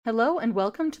Hello and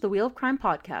welcome to the Wheel of Crime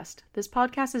podcast. This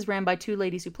podcast is ran by two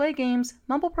ladies who play games,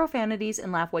 mumble profanities,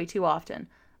 and laugh way too often.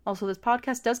 Also, this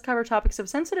podcast does cover topics of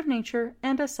sensitive nature,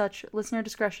 and as such, listener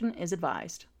discretion is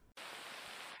advised.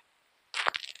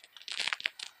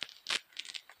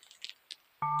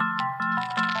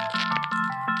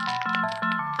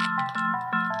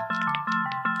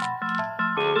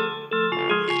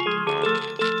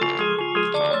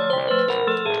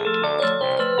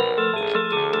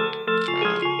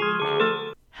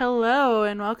 Hello,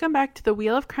 and welcome back to the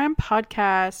Wheel of Crime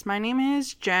podcast. My name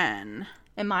is Jen.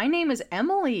 And my name is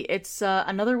Emily. It's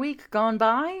another week gone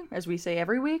by, as we say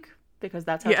every week, because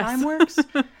that's how time works.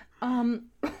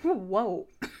 Whoa.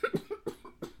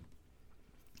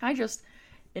 I just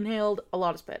inhaled a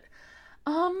lot of spit.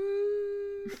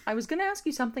 I was going to ask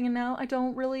you something, and now I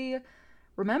don't really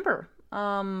remember.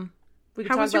 We could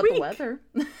talk about the weather.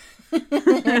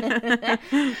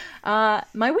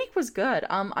 My week was good.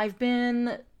 I've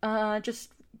been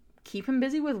just keeping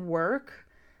busy with work,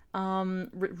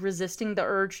 resisting the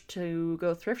urge to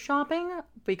go thrift shopping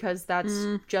because that's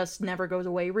just never goes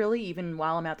away really, even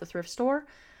while I'm at the thrift store.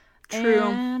 True.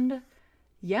 And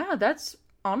yeah, that's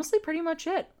honestly pretty much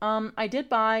it. I did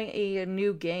buy a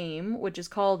new game, which is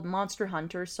called Monster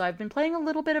Hunter, so I've been playing a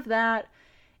little bit of that,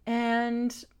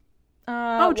 and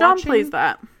John plays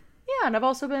that. Yeah, and I've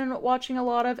also been watching a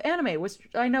lot of anime, which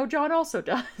I know John also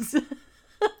does.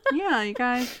 Yeah, you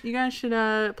guys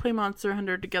should play Monster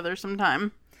Hunter together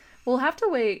sometime. We'll have to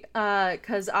wait,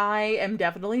 because I am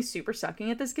definitely super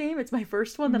sucking at this game. It's my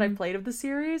first one that I've played of the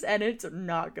series, and it's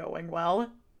not going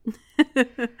well.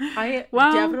 I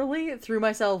definitely threw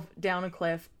myself down a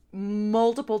cliff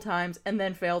multiple times and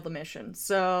then failed the mission,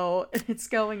 so it's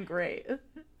going great.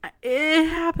 It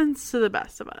happens to the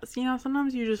best of us. You know,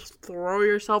 sometimes you just throw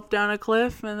yourself down a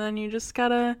cliff and then you just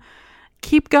gotta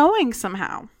keep going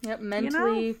somehow. Yep,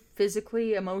 mentally,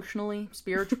 physically, emotionally,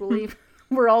 spiritually.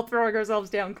 We're all throwing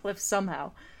ourselves down cliffs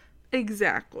somehow.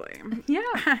 Exactly. Yeah.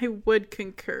 I would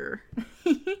concur.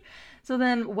 So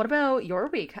then, what about your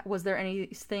week? Was there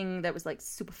anything that was, like,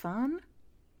 super fun?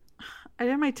 I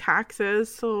did my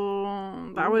taxes,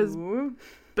 so that was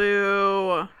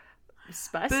boo.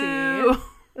 Spicy. Boo.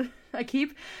 I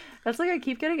keep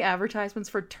getting advertisements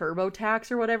for TurboTax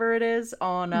or whatever it is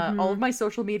on all of my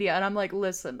social media, and I'm like,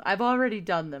 listen, I've already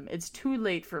done them. It's too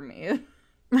late for me.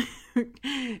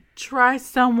 Try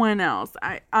someone else.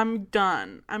 I'm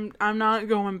done. I'm not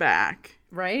going back.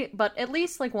 Right? But at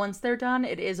least, like, once they're done,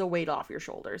 it is a weight off your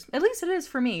shoulders. At least it is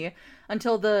for me,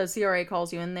 until the CRA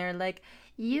calls you and they're like,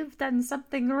 you've done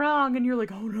something wrong, and you're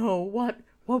like, oh no, what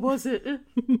was it?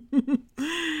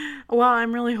 Well,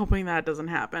 I'm really hoping that doesn't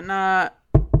happen.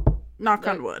 Knock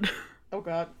on wood. Oh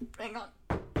god. Hang on.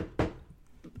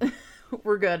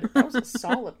 We're good. That was a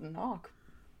solid knock.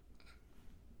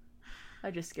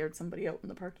 I just scared somebody out in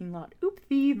the parking lot.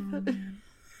 Oopsie.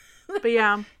 But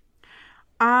yeah.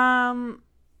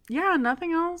 Yeah,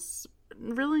 nothing else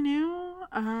really new.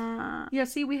 Yeah,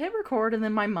 see, we hit record and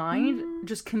then my mind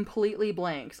just completely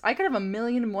blanks. I could have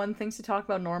 1,000,001 things to talk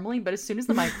about normally, but as soon as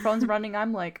the microphone's running,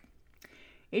 I'm like,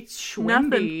 it's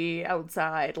schwindy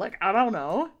outside. Like, I don't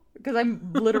know. Because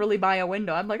I'm literally by a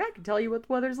window. I'm like, I can tell you what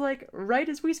the weather's like right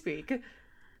as we speak.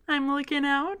 I'm looking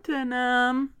out and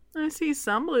I see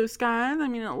some blue skies. I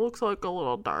mean, it looks like a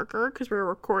little darker because we're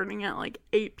recording at like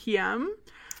 8 p.m.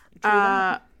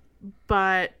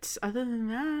 But other than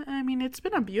that, I mean, it's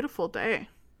been a beautiful day.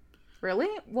 Really?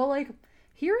 Well, like,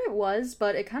 here it was,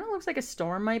 but it kind of looks like a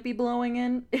storm might be blowing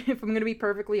in, if I'm going to be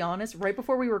perfectly honest. Right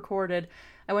before we recorded,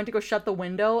 I went to go shut the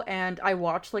window, and I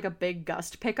watched, like, a big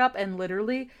gust pick up, and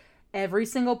literally every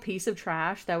single piece of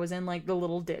trash that was in, like, the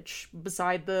little ditch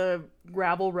beside the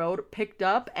gravel road picked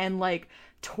up and, like,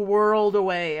 twirled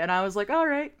away. And I was like, all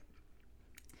right.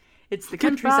 It's the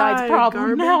countryside's problem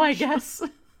garbage. Now, I guess.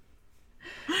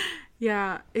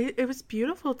 Yeah, it was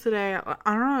beautiful today.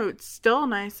 I don't know, it's still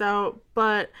nice out,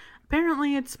 but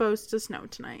apparently it's supposed to snow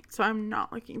tonight, so I'm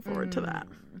not looking forward to that.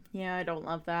 Yeah, I don't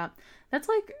love that. That's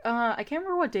like, I can't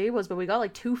remember what day it was, but we got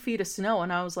like 2 feet of snow,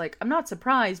 and I was like, I'm not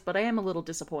surprised, but I am a little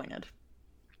disappointed.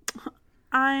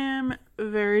 I am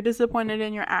very disappointed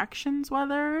in your actions,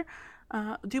 weather.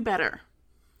 Do better.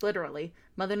 Literally.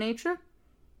 Mother Nature?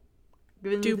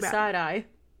 Giving you the side eye.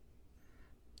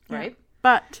 Right? Yeah.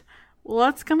 But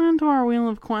let's get into our wheel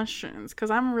of questions,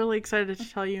 because I'm really excited to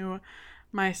tell you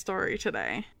my story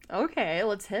today. Okay,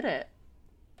 let's hit it.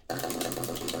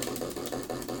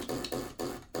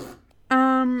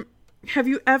 Have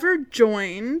you ever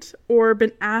joined or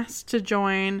been asked to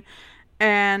join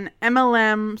an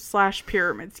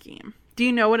MLM/pyramid scheme? Do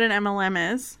you know what an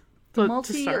MLM is? to start.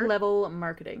 Multi-level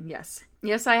marketing, yes.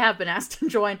 Yes, I have been asked to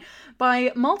join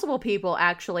by multiple people,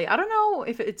 actually. I don't know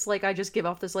if it's like I just give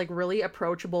off this like really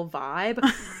approachable vibe.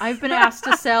 I've been asked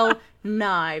to sell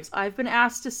knives. I've been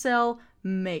asked to sell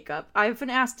makeup. I've been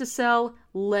asked to sell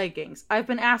leggings. I've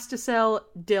been asked to sell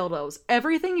dildos.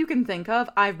 Everything you can think of,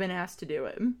 I've been asked to do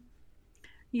it.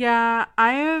 Yeah,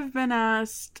 I have been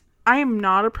asked. I am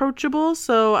not approachable,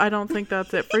 so I don't think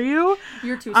that's it for you.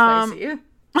 You're too spicy.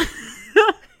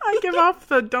 I give off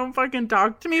the don't fucking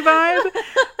talk to me vibe.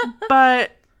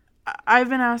 But I've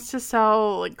been asked to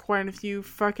sell like quite a few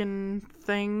fucking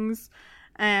things.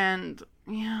 And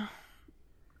yeah,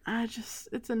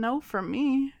 it's a no from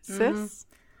me, sis.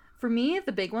 For me,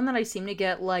 the big one that I seem to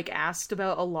get like asked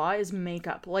about a lot is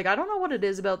makeup. Like, I don't know what it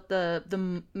is about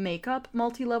the makeup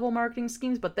multi-level marketing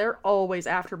schemes, but they're always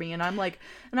after me, and I'm like,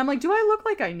 do I look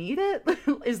like I need it?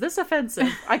 Is this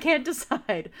offensive? I can't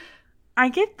decide. I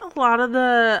get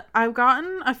I've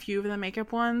gotten a few of the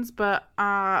makeup ones, but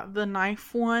the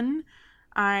knife one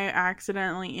I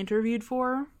accidentally interviewed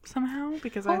for somehow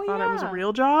because I thought it was a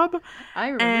real job. I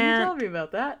remember you told me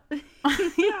about that.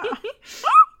 Yeah.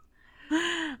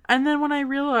 And then when I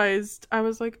realized, I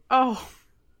was like, oh,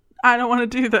 I don't want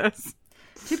to do this.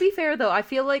 To be fair, though, I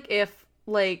feel like if,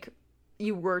 like,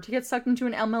 you were to get sucked into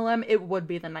an MLM, it would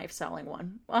be the knife selling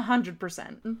one.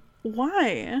 100%.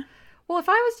 Why? Well, if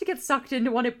I was to get sucked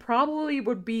into one, it probably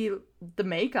would be the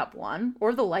makeup one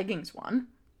or the leggings one.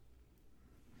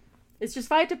 It's just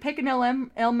if I had to pick an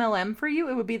MLM for you,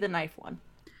 it would be the knife one.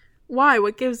 Why?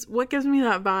 What gives me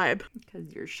that vibe?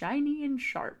 Because you're shiny and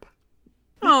sharp.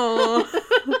 Oh.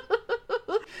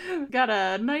 Got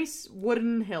a nice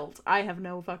wooden hilt. I have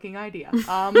no fucking idea.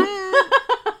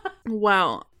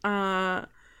 Well,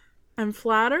 I'm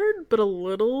flattered, but a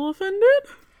little offended.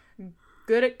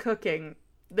 Good at cooking.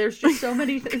 There's just so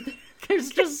many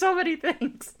there's just so many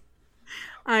things.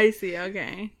 I see.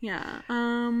 Okay. Yeah.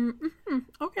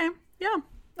 Okay. Yeah.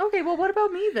 Okay, well, what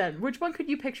about me then? Which one could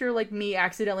you picture, like, me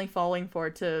accidentally falling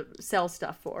for to sell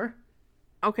stuff for?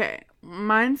 Okay,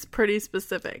 mine's pretty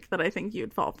specific that I think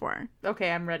you'd fall for.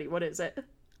 Okay, I'm ready. What is it?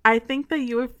 I think that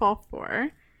you would fall for.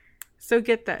 So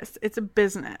get this. It's a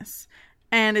business.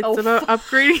 And it's about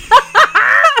upgrading.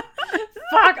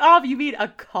 Fuck off. You mean a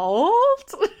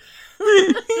cult?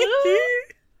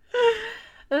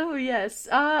 Oh, yes.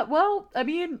 Well, I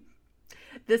mean,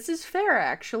 this is fair,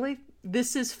 actually.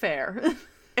 This is fair.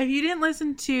 If you didn't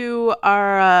listen to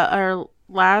our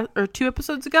last or 2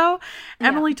 episodes ago,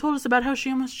 Emily told us about how she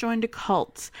almost joined a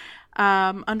cult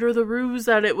under the ruse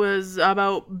that it was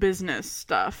about business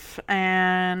stuff,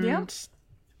 and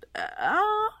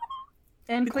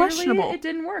clearly it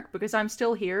didn't work because I'm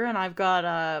still here and I've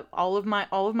got all of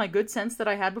my good sense that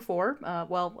I had before.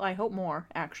 Well, I hope more,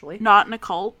 actually. Not in a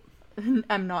cult.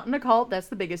 I'm not in a cult. That's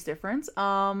the biggest difference.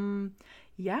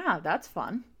 Yeah, that's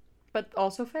fun, but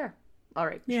also fair. All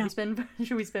right. Yeah.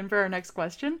 Should we spin for our next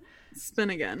question? Spin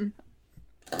again.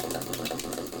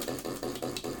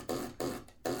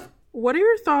 What are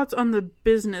your thoughts on the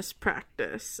business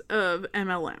practice of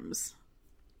MLMs?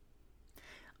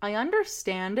 I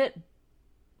understand it,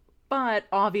 but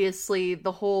obviously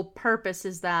the whole purpose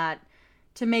is that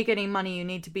to make any money you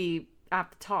need to be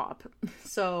at the top.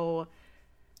 So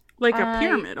like a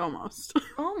pyramid, almost.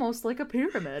 Almost like a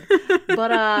pyramid.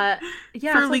 But,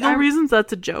 yeah. For legal reasons,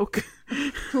 that's a joke.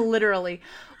 Literally.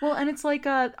 Well, and it's like,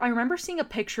 I remember seeing a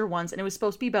picture once, and it was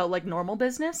supposed to be about, like, normal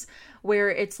business, where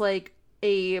it's, like,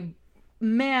 a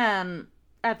man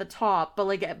at the top, but,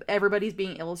 like, everybody's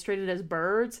being illustrated as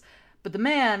birds, but the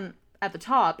man at the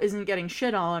top isn't getting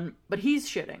shit on, but he's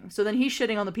shitting. So then he's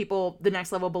shitting on the people the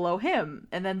next level below him,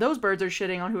 and then those birds are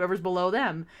shitting on whoever's below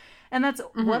them. And that's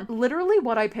literally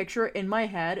what I picture in my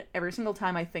head every single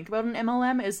time I think about an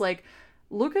MLM is like,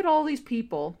 look at all these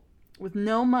people with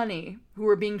no money who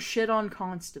are being shit on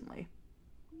constantly.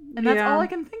 And that's all I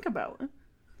can think about.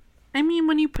 I mean,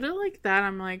 when you put it like that,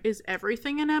 I'm like, is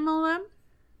everything an MLM?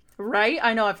 Right?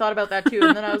 I know, I've thought about that too.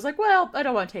 And then I was like, well, I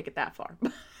don't want to take it that far.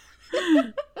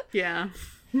 Yeah.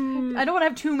 I don't want to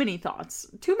have too many thoughts.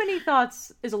 Too many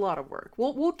thoughts is a lot of work.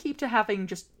 We'll keep to having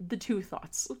just the 2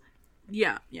 thoughts.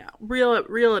 Yeah. Reel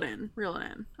it in.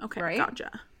 Okay, right?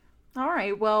 Gotcha. All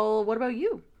right, well, what about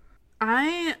you?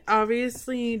 I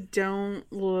obviously don't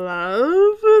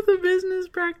love the business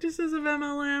practices of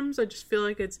MLMs. I just feel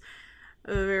like it's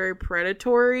very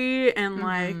predatory and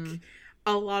like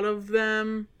a lot of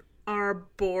them are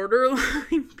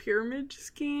borderline pyramid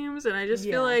schemes, and I just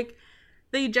feel like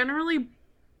they generally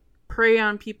prey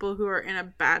on people who are in a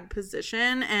bad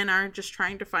position and are just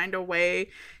trying to find a way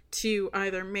to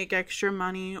either make extra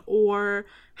money or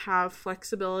have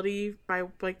flexibility by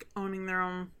like owning their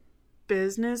own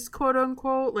business, quote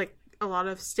unquote, like a lot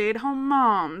of stay-at-home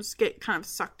moms get kind of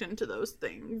sucked into those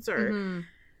things, or and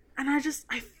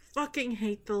I fucking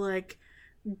hate the like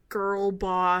girl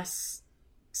boss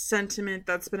sentiment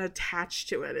that's been attached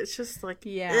to it. It's just like,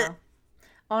 yeah.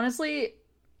 Honestly,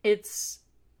 it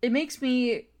makes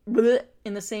me bleh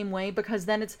in the same way, because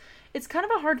then it's kind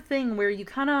of a hard thing where you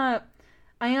kind of,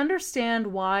 I understand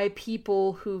why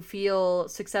people who feel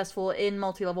successful in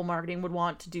multi-level marketing would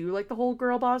want to do like the whole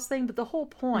girl boss thing, but the whole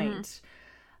point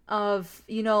of,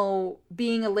 you know,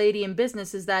 being a lady in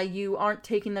business is that you aren't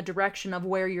taking the direction of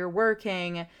where you're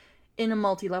working in a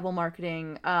multi-level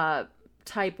marketing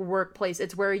type workplace.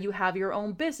 It's where you have your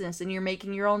own business and you're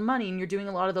making your own money and you're doing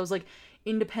a lot of those like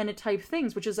independent type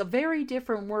things, which is a very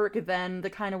different work than the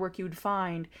kind of work you'd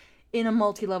find in a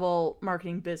multi-level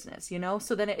marketing business, you know?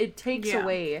 So then it takes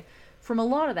away from a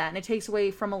lot of that, and it takes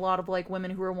away from a lot of like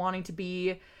women who are wanting to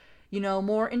be, you know,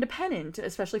 more independent,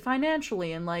 especially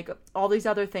financially, and like all these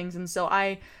other things. And so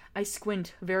I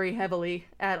squint very heavily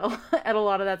at a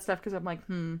lot of that stuff, because I'm like,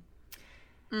 you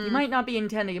might not be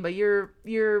intending it, but you're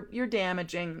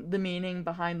damaging the meaning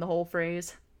behind the whole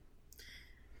phrase.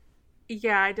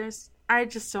 Yeah, I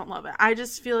just don't love it. I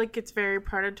just feel like it's very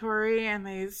predatory, and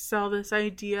they sell this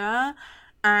idea,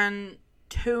 and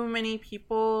too many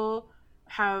people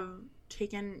have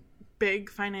taken big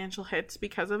financial hits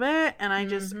because of it, and I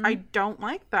just I don't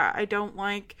like that. I don't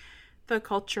like the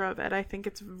culture of it. I think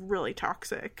it's really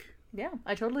toxic. Yeah,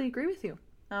 I totally agree with you.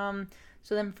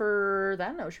 So then for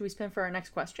that note, should we spin for our next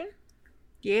question?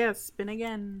 Yeah, spin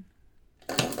again.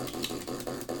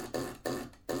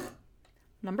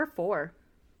 Number 4.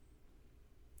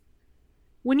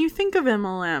 When you think of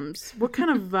MLMs, what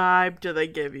kind of vibe do they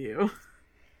give you?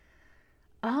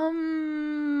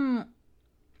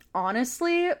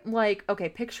 Honestly, like, okay,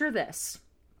 picture this.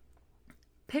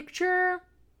 Picture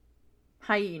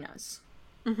hyenas.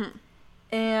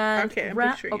 And okay, I'm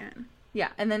picturing it. Yeah,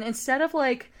 and then instead of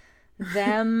like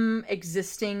them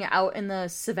existing out in the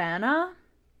savannah,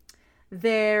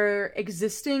 they're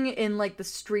existing in like the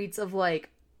streets of like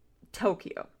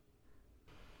Tokyo.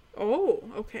 Oh,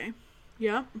 okay.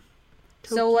 Yeah.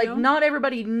 So, like, not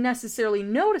everybody necessarily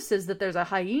notices that there's a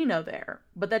hyena there,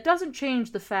 but that doesn't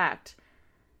change the fact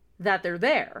that they're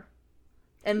there.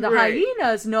 And the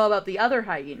hyenas know about the other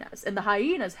hyenas, and the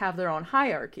hyenas have their own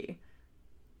hierarchy.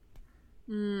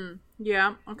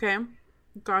 Yeah, okay.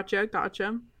 Gotcha.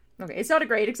 Okay, it's not a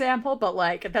great example, but,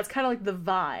 like, that's kind of like the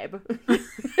vibe.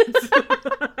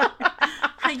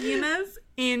 Hyenas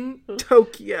in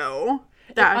Tokyo.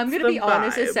 I'm gonna be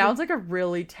honest, it sounds like a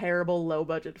really terrible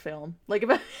low-budget film. Like,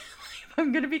 if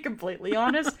I'm gonna be completely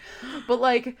honest. But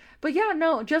yeah,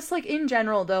 no, just, like, in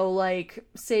general, though, like,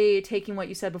 say, taking what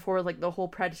you said before, like, the whole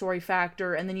predatory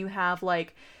factor, and then you have,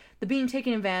 like, the being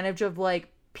taken advantage of, like,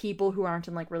 people who aren't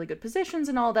in, like, really good positions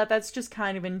and all that, that's just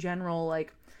kind of, in general,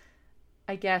 like,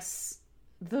 I guess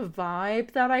the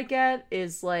vibe that I get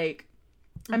is, like,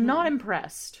 I'm not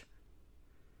impressed.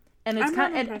 And it's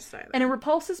and it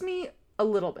repulses me a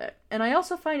little bit. And I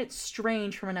also find it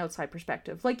strange from an outside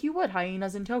perspective. Like you would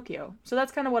hyenas in Tokyo. So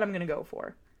that's kind of what I'm going to go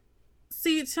for.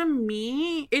 See, to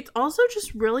me, it's also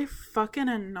just really fucking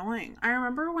annoying. I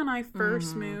remember when I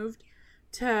first moved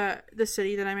to the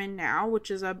city that I'm in now,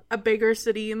 which is a bigger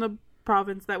city in the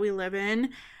province that we live in.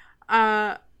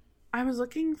 I was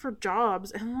looking for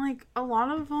jobs, and, like, a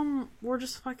lot of them were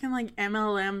just fucking, like,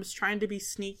 MLMs trying to be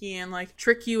sneaky and, like,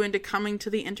 trick you into coming to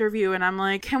the interview, and I'm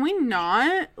like, can we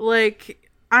not?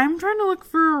 Like, I'm trying to look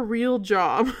for a real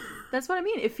job. That's what I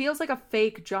mean. It feels like a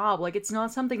fake job. Like, it's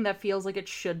not something that feels like it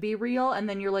should be real, and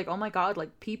then you're like, oh my god,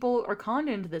 like, people are conned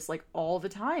into this, like, all the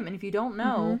time, and if you don't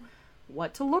know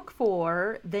what to look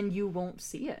for, then you won't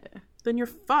see it. Then you're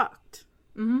fucked.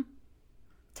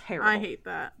 Terrible. I hate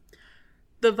that.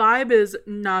 The vibe is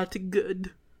not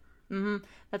good.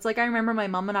 That's like, I remember my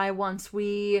mom and I once,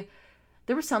 there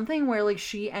was something where, like,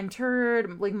 she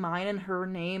entered, like, mine and her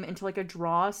name into, like, a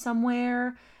draw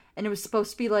somewhere, and it was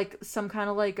supposed to be, like, some kind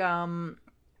of, like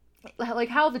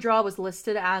how the draw was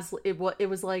listed as, it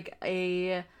was, like,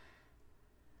 a,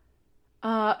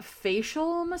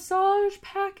 facial massage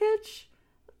package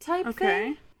type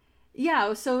thing.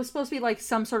 Yeah, so it was supposed to be, like,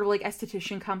 some sort of, like,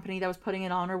 esthetician company that was putting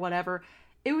it on or whatever.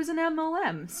 It was an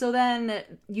MLM. So then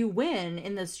you win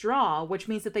in this draw, which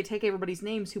means that they take everybody's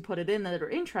names who put it in that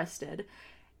are interested,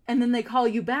 and then they call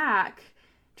you back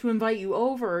to invite you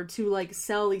over to, like,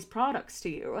 sell these products to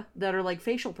you that are, like,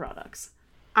 facial products.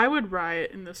 I would riot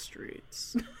in the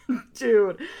streets.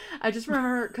 Dude, I just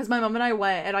remember, because my mom and I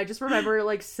went, and I just remember,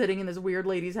 like, sitting in this weird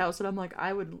lady's house, and I'm like,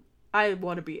 I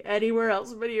want to be anywhere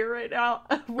else but here right now.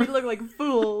 We look like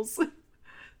fools.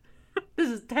 This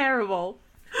is terrible.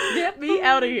 Get me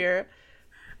out of here.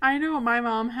 I know my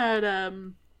mom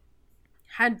had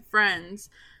friends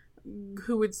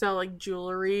who would sell like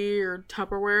jewelry or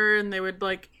Tupperware, and they would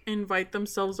like invite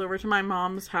themselves over to my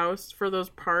mom's house for those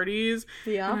parties.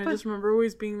 Yeah. And I just remember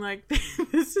always being like,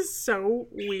 this is so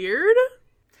weird.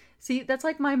 See, that's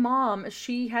like my mom.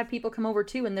 She had people come over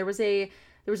too, and there was a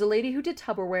lady who did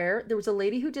Tupperware. There was a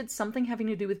lady who did something having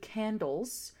to do with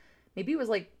candles. Maybe it was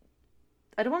like,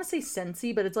 I don't want to say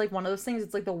Scentsy, but it's like one of those things.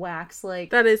 It's like the wax,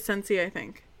 like... That is Scentsy, I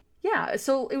think. Yeah,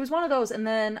 so it was one of those, and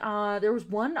then there was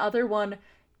one other one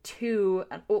too,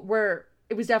 where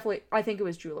it was definitely, I think it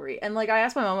was jewelry. And like, I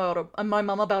asked my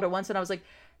mom about it once, and I was like,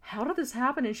 how did this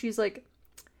happen? And she's like,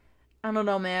 I don't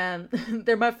know, man.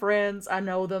 They're my friends. I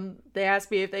know them. They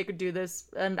asked me if they could do this,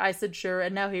 and I said sure,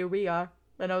 and now here we are.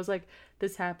 And I was like,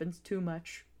 this happens too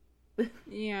much.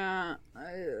 Yeah.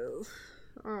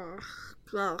 Ugh.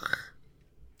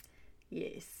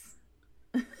 Yes.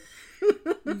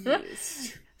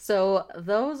 Yes. So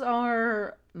those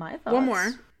are my thoughts. One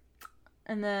more.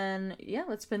 And then, yeah,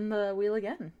 let's spin the wheel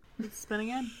again. Let's spin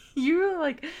again. You were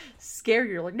like scared.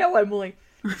 You're like, no, Emily.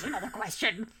 There's another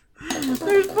question.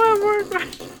 There's one more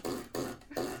question.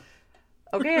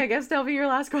 Okay, I guess that'll be your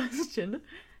last question.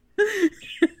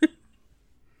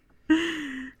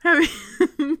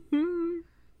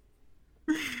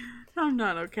 I'm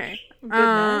not okay. Good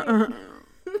night.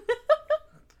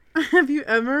 Have you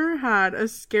ever had a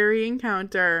scary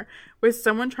encounter with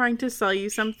someone trying to sell you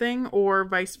something or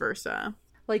vice versa?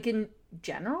 Like in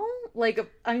general? Like,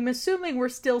 I'm assuming we're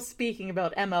still speaking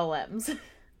about MLMs.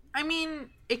 I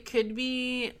mean, it could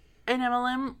be an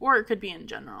MLM or it could be in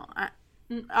general.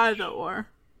 Either or.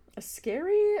 A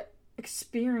scary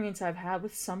experience I've had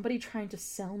with somebody trying to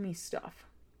sell me stuff.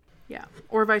 Yeah.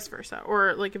 Or vice versa.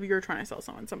 Or like if you're trying to sell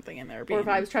someone something and they're being... Or if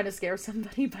I was trying to scare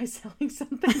somebody by selling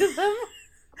something to them.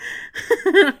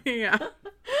 Yeah.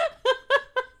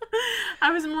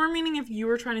 I was more meaning if you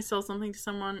were trying to sell something to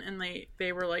someone and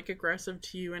they were like aggressive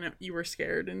to you and you were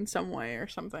scared in some way or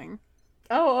something.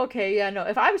 Oh, okay. Yeah, no.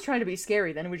 If I was trying to be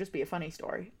scary, then it would just be a funny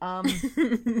story. I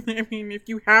mean, if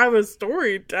you have a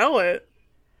story, tell it.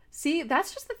 See,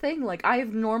 that's just the thing. Like,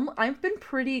 I've been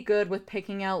pretty good with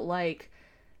picking out like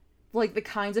the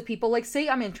kinds of people. Like, say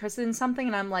I'm interested in something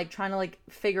and I'm like trying to like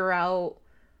figure out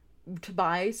to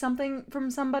buy something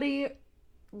from somebody.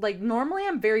 Like, normally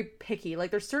I'm very picky. Like,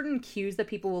 there's certain cues that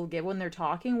people will give when they're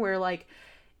talking where like,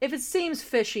 if it seems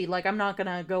fishy, like I'm not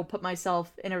gonna go put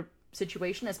myself in a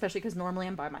situation, especially because normally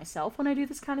I'm by myself when I do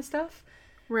this kind of stuff.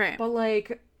 Right. But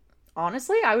like,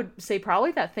 honestly, I would say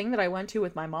probably that thing that I went to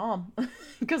with my mom.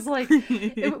 Because like,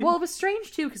 it was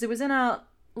strange too, because it was in a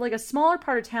smaller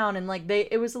part of town, and like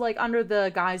it was like under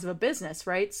the guise of a business,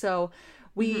 right? So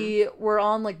we were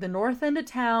on like the north end of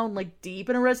town, like deep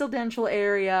in a residential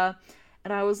area.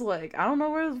 And I was like, I don't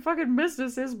know where the fucking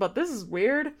business is, but this is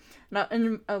weird.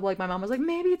 And like, my mom was like,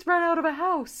 maybe it's run out of a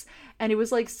house. And it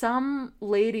was like some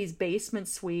lady's basement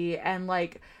suite, and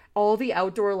like all the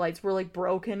outdoor lights were like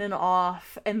broken and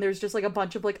off. And there's just like a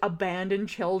bunch of like abandoned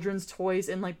children's toys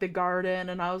in like the garden.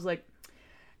 And I was like,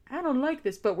 I don't like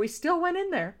this, but we still went in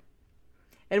there.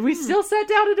 And we still sat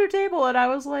down at her table, and I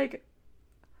was like,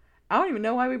 I don't even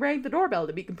know why we rang the doorbell,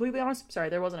 to be completely honest. Sorry,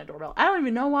 there wasn't a doorbell. I don't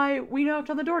even know why we knocked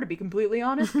on the door, to be completely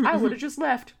honest. I would have just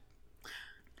left.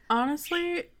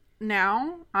 Honestly,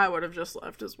 now, I would have just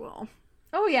left as well.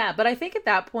 Oh, yeah, but I think at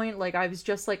that point, like, I was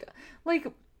just like,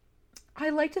 I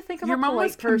like to think I'm a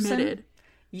polite person. Committed.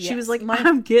 Yes, she was like,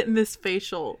 I'm getting this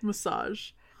facial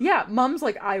massage. Yeah, mom's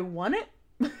like, I want it.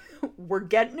 We're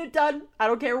getting it done. I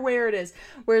don't care where it is.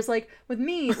 Whereas, like, with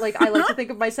me, like, I like to think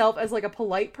of myself as, like, a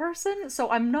polite person. So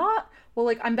I'm not, well,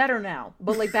 like, I'm better now.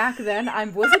 But, like, back then, I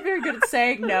wasn't very good at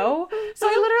saying no. So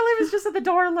I literally was just at the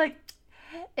door, like,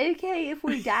 okay, if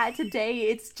we die today,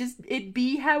 it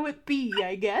be how it be,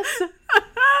 I guess.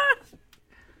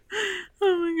 Oh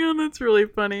my god, that's really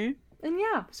funny. And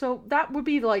yeah, so that would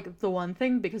be, like, the one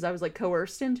thing, because I was, like,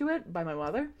 coerced into it by my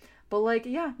mother. But, like,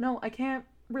 yeah, no, I can't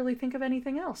really think of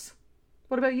anything else.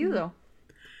 What about you, though?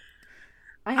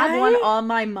 I have one on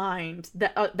my mind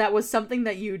that was something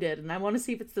that you did, and I want to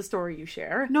see if it's the story you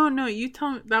share. No, you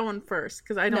tell me that one first,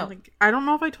 because I don't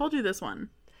know if I told you this one.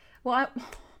 Well,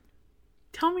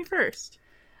 tell me first.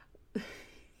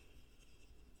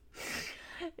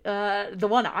 The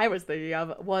one I was thinking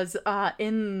of was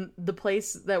in the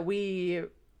place that we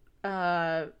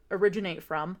originate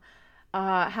from.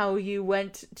 How you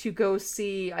went to go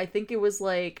see, I think it was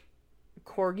like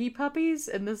corgi puppies,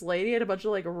 and this lady had a bunch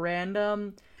of like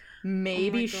random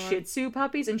maybe Shih Tzu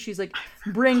puppies, and she's like,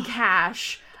 bring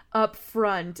cash, up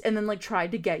front and then like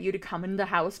tried to get you to come in the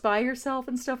house by yourself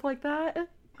and stuff like that.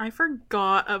 I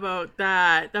forgot about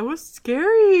that. That was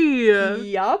scary.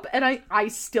 Yup. And I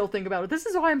still think about it. This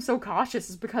is why I'm so cautious,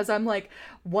 is because I'm like,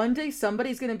 one day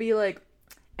somebody's gonna be like,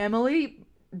 Emily,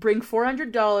 bring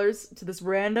 $400 to this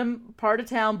random part of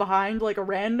town behind like a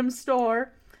random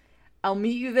store. I'll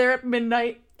meet you there at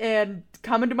midnight and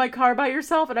come into my car by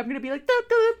yourself, and I'm gonna be like,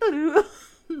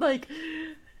 like,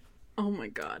 oh my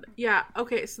god. Yeah,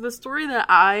 okay, so the story that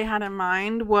I had in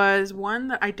mind was one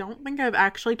that I don't think I've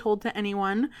actually told to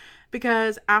anyone,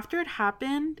 because after it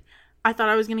happened, I thought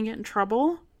I was gonna get in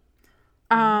trouble.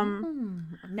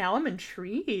 Now I'm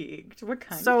intrigued. What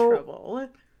kind of trouble?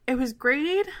 It was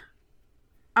grade,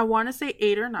 I want to say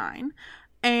 8 or 9.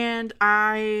 And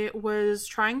I was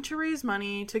trying to raise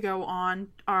money to go on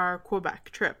our Quebec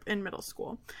trip in middle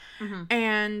school. Mm-hmm.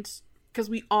 And because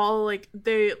we all, like,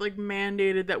 they, like,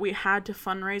 mandated that we had to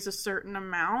fundraise a certain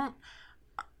amount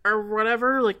or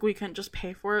whatever. Like, we couldn't just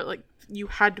pay for it. Like, you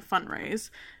had to fundraise.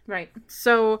 Right.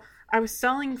 So I was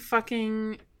selling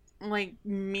fucking, like,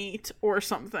 meat or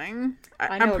something.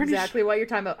 I know exactly what you're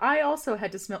talking about. I also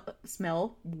had to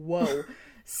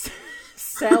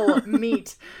sell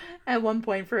meat at one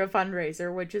point for a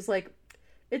fundraiser, which is like,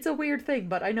 it's a weird thing,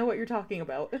 but I know what you're talking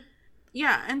about.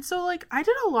 Yeah, and so like I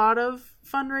did a lot of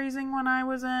fundraising when I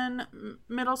was in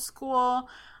middle school,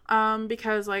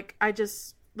 because like I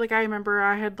remember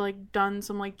I had like done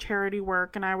some like charity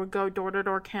work, and I would go door to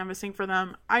door canvassing for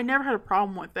them. I never had a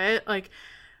problem with it, like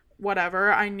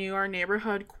whatever. I knew our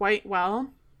neighborhood quite well.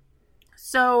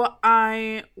 So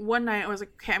one night I was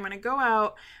like, okay, I'm gonna go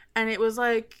out, and it was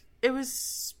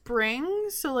spring,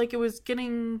 so like it was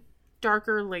getting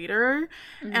darker later.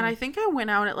 Mm-hmm. And I think I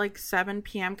went out at like 7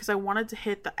 p.m. because I wanted to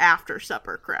hit the after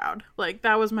supper crowd. Like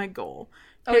that was my goal.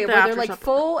 Okay, where they're like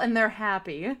full and they're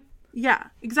happy. Yeah,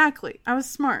 exactly. I was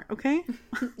smart, okay?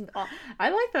 I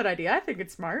like that idea. I think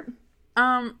it's smart.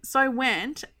 So I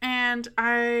went, and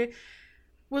I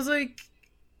was like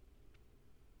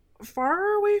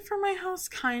far away from my house,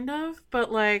 kind of,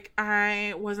 but like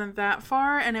I wasn't that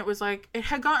far, and it was like it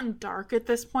had gotten dark at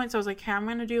this point, so I was like, hey, I'm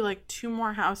gonna do like 2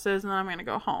 more houses and then I'm gonna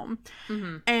go home.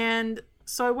 Mm-hmm. And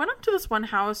so I went up to this one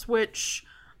house, which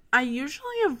I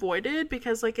usually avoided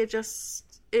because like it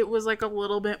was like a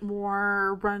little bit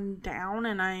more run down,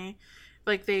 and I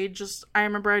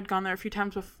remember I'd gone there a few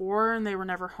times before and they were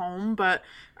never home, but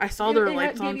I saw their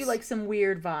lights on. It gave you like some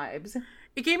weird vibes.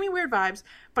 It gave me weird vibes,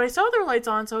 but I saw their lights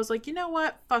on, so I was like, you know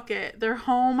what? Fuck it. They're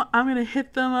home. I'm gonna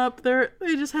hit them up. They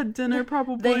just had dinner,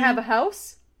 probably. They have a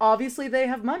house. Obviously, they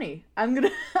have money. I'm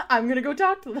gonna go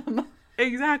talk to them.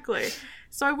 Exactly.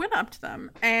 So I went up to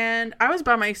them, and I was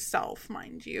by myself,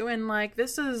 mind you, and like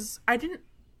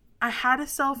I had a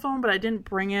cell phone, but I didn't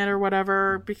bring it or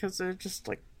whatever because it just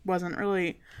like wasn't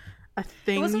really a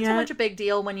thing. It wasn't so much a big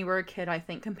deal when you were a kid, I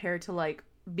think, compared to like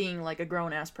being like a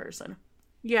grown-ass person.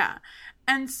 Yeah.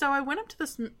 And so I went up to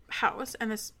this house, and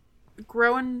this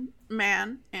grown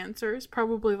man answers,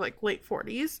 probably like late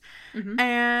 40s. Mm-hmm.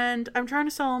 And I'm trying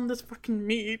to sell him this fucking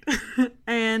meat.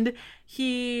 And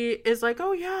he is like,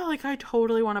 oh yeah, like I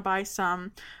totally want to buy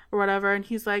some or whatever. And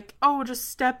he's like, oh, just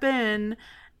step in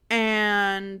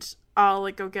and I'll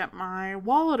like go get my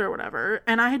wallet or whatever.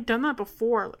 And I had done that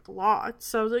before, like a lot.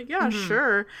 So I was like, yeah, mm-hmm.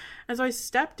 sure. And so I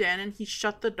stepped in, and he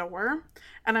shut the door.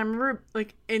 And I remember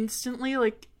like instantly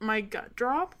like my gut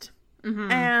dropped.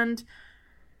 Mm-hmm. And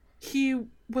he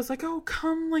was like, oh,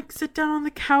 come like sit down on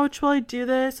the couch while I do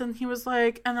this. And he was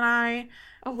like, and then I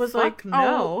was like,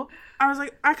 no. I was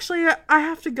like, actually, I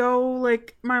have to go.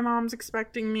 Like my mom's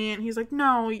expecting me. And he's like,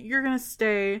 no, you're going to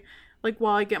stay like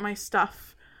while I get my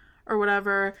stuff or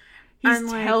whatever.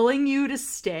 He's telling you to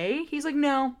stay? He's like,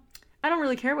 no, I don't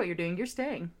really care what you're doing. You're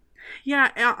staying. Yeah,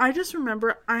 I just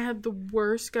remember I had the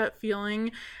worst gut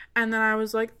feeling, and then I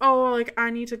was like, oh, like,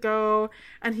 I need to go,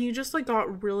 and he just, like,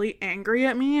 got really angry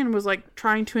at me and was, like,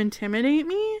 trying to intimidate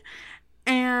me,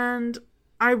 and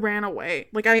I ran away.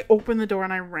 Like, I opened the door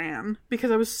and I ran,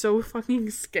 because I was so fucking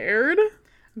scared.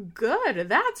 Good.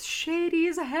 That's shady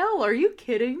as hell. Are you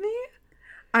kidding me?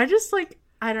 I just, like,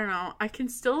 I don't know. I can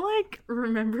still, like,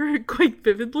 remember it quite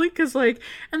vividly, because, like,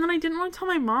 and then I didn't want to tell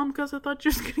my mom because I thought she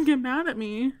was going to get mad at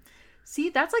me. See,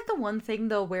 that's, like, the one thing,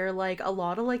 though, where, like, a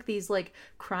lot of, like, these, like,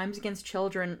 crimes against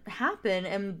children happen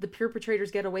and the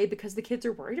perpetrators get away because the kids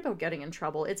are worried about getting in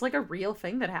trouble. It's, like, a real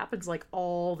thing that happens, like,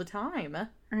 all the time.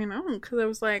 I know, because I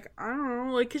was like, I don't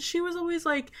know, like, because she was always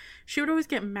like, she would always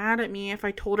get mad at me if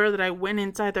I told her that I went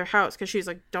inside their house, because she's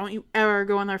like, don't you ever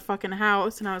go in their fucking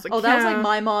house, and I was like, Oh, that was like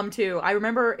my mom too. I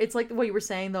remember, it's like what you were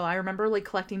saying though, I remember like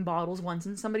collecting bottles once,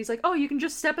 and somebody's like, oh, you can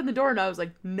just step in the door, and I was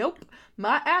like, nope,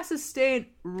 my ass is staying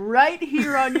right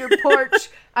here on your porch.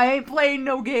 I ain't playing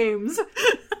no games.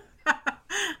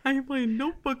 I ain't playing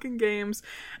no fucking games.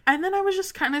 And then I was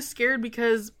just kind of scared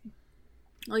because,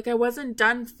 like, I wasn't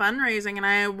done fundraising, and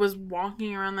I was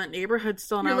walking around that neighborhood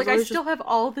still, and You're I was like, I still still have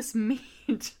all this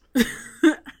meat.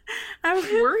 I was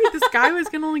worried this guy was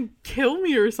gonna, like, kill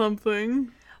me or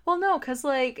something. Well, no, because,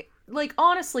 like,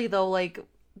 honestly, though, like,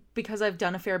 because I've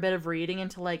done a fair bit of reading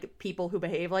into, like, people who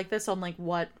behave like this on, like,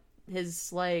 what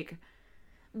his, like...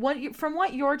 From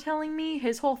what you're telling me,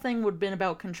 his whole thing would have been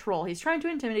about control. He's trying to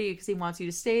intimidate you because he wants you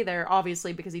to stay there,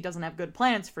 obviously, because he doesn't have good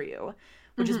plans for you.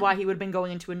 Which is why he would have been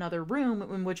going into another room,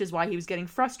 and which is why he was getting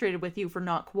frustrated with you for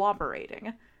not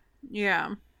cooperating.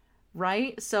 Yeah.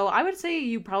 Right? So I would say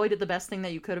you probably did the best thing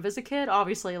that you could have as a kid.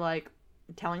 Obviously, like,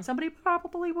 telling somebody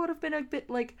probably would have been a bit,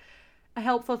 like, a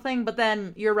helpful thing. But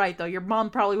then, you're right, though. Your mom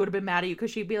probably would have been mad at you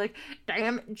because she'd be like,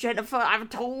 damn it, Jennifer, I've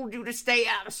told you to stay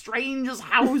out of strangers'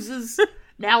 houses.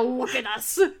 Now look at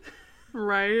us.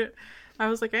 Right? I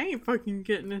was like, I ain't fucking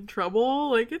getting in trouble.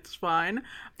 Like, it's fine.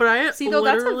 But I See, though,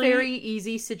 that's a very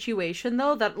easy situation,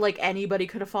 though, that, like, anybody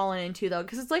could have fallen into, though.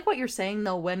 Because it's like what you're saying,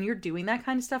 though, when you're doing that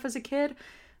kind of stuff as a kid,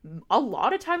 a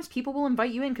lot of times people will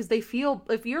invite you in because they feel,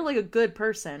 if you're, like, a good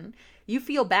person, you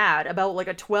feel bad about, like,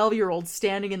 a 12-year-old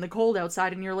standing in the cold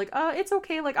outside, and you're like, it's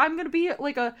okay, like, I'm gonna be,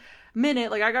 like, a minute,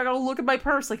 like, I gotta look at my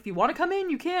purse, like, if you want to come in,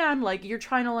 you can, like, you're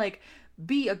trying to, like,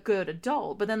 be a good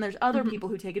adult. But then there's other people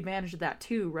who take advantage of that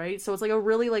too, right? So it's like a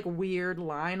really, like, weird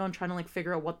line on trying to, like,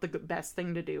 figure out what the best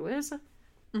thing to do is.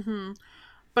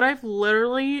 But I've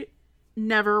literally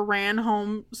never ran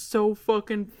home so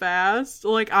fucking fast.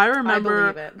 Like, I remember,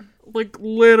 I believe it. like,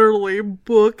 literally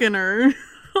booking her.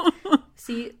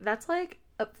 See, that's like,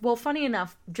 well, funny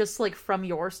enough, just, like, from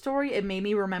your story, it made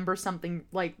me remember something,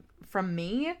 like, from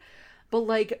me. But,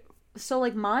 like, so,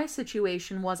 like, my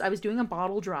situation was I was doing a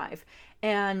bottle drive,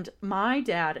 and my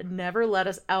dad never let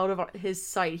us out of his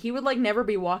sight. He would, like, never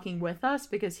be walking with us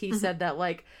because he said that,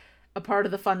 like, a part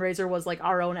of the fundraiser was, like,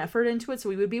 our own effort into it, so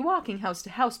we would be walking house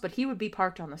to house, but he would be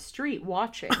parked on the street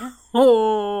watching.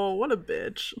 Oh, what a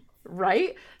bitch.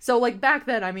 Right? So, like, back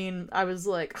then, I mean, I was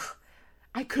like,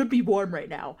 I could be warm right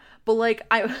now. But, like,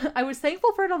 I was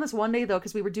thankful for it on this one day, though,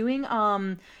 because we were doing,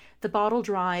 the bottle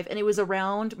drive, and it was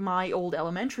around my old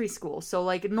elementary school. So,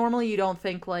 like, normally you don't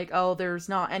think, like, oh, there's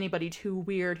not anybody too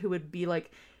weird who would be,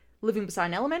 like, living beside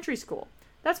an elementary school.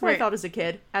 That's what I thought as a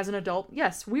kid. As an adult,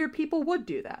 yes, weird people would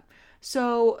do that.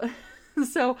 So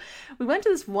we went to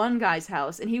this one guy's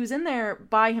house, and he was in there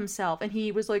by himself, and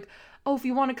he was like, oh, if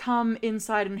you want to come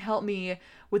inside and help me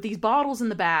with these bottles in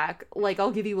the back, like,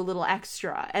 I'll give you a little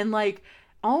extra. And, like,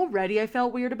 already I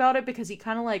felt weird about it because he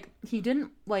kind of, like, he didn't,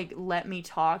 like, let me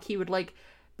talk. He would, like,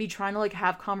 be trying to, like,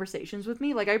 have conversations with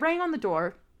me. Like, I rang on the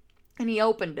door, and he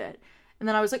opened it. And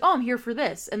then I was like, oh, I'm here for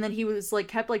this. And then he was, like,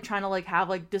 kept, like, trying to, like, have,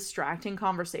 like, distracting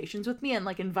conversations with me and,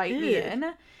 like, invite me in.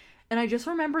 And I just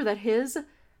remember that his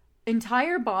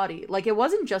entire body, like, it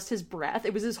wasn't just his breath,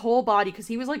 it was his whole body, because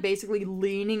he was, like, basically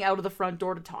leaning out of the front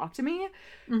door to talk to me,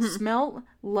 smelled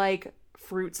like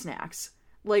fruit snacks.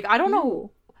 Like, I don't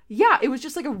know. Yeah, it was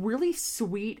just, like, a really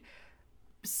sweet,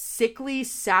 sickly,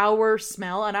 sour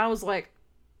smell. And I was like,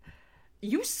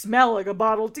 you smell like a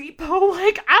Bottle Depot.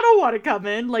 Like, I don't want to come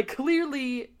in. Like,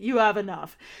 clearly you have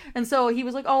enough. And so he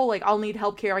was like, oh, like, I'll need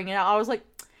help carrying it out. I was like,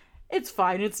 it's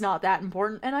fine. It's not that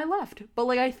important. And I left. But,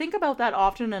 like, I think about that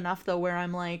often enough, though, where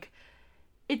I'm like,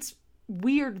 it's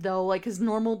weird, though, like, because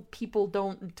normal people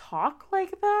don't talk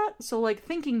like that. So, like,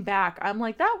 thinking back, I'm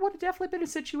like, that would have definitely been a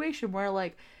situation where,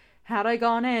 like, had I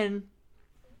gone in,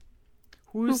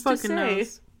 who's to say?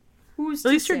 Knows? Who's At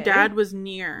least to your say? dad was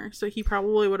near, so he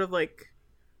probably would have, like...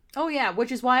 Oh, yeah,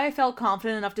 which is why I felt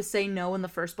confident enough to say no in the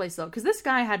first place, though. Because this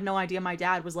guy had no idea my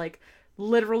dad was, like,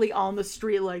 literally on the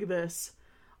street like this,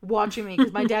 watching me.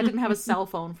 Because my dad didn't have a cell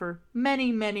phone for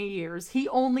many, many years. He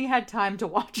only had time to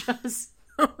watch us.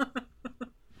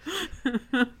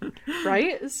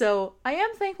 Right? So, I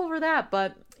am thankful for that,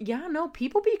 but... Yeah, no,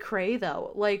 people be cray,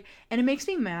 though. Like, and it makes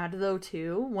me mad, though,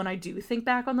 too, when I do think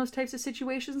back on those types of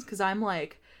situations, because I'm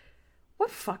like, what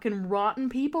fucking rotten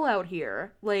people out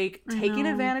here. Like, taking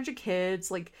advantage of kids,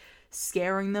 like,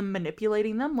 scaring them,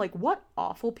 manipulating them. Like, what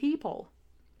awful people.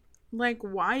 Like,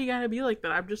 why you gotta be like that?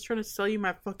 I'm just trying to sell you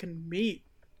my fucking meat.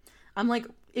 I'm like,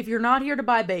 if you're not here to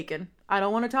buy bacon, I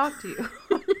don't want to talk to you.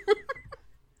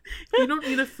 If you don't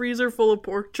need a freezer full of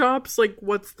pork chops, like,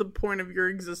 what's the point of your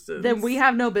existence? Then we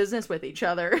have no business with each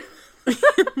other.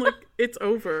 Like, it's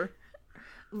over.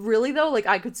 Really, though, like,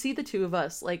 I could see the two of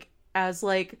us, like, as,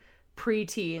 like,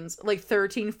 preteens, like,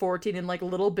 13, 14, in, like,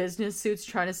 little business suits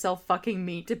trying to sell fucking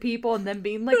meat to people, and then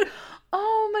being like,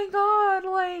 oh my god,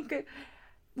 like,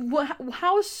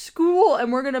 how's school?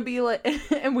 And we're gonna be like,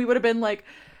 and we would have been like,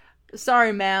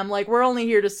 sorry, ma'am, like, we're only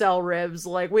here to sell ribs.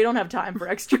 Like, we don't have time for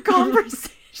extra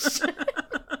conversation.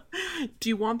 Do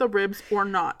you want the ribs or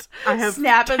not? I have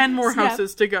 10 more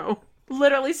houses to go.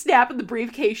 Literally snapping the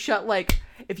briefcase shut, like,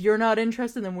 if you're not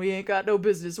interested, then we ain't got no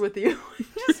business with you.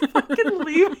 Just fucking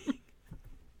leaving.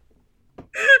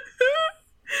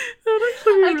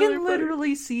 I can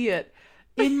literally see it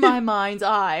in my mind's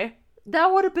eye. That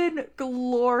would have been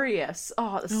glorious.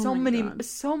 Oh, so many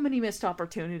missed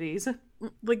opportunities.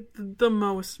 Like, the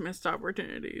most missed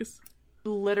opportunities.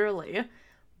 Literally.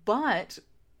 But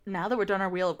now that we're done our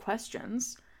wheel of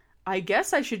questions, I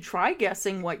guess I should try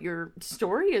guessing what your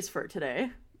story is for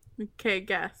today. Okay,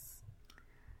 guess.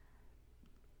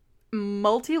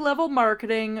 Multi-level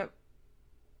marketing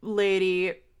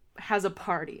lady has a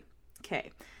party.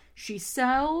 Okay. She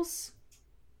sells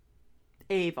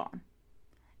Avon.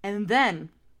 And then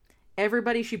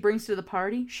everybody she brings to the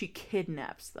party, she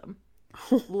kidnaps them.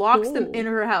 Locks them in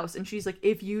her house, and she's like,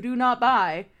 if you do not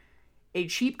buy a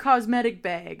cheap cosmetic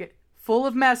bag full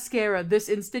of mascara this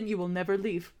instant, you will never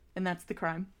leave. And that's the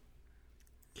crime.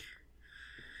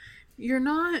 You're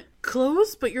not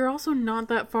close, but you're also not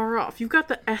that far off. You've got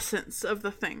the essence of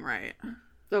the thing right.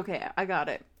 Okay, I got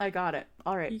it.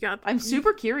 All right. I'm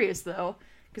super curious, though,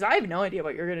 because I have no idea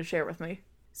what you're going to share with me.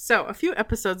 So, a few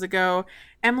episodes ago,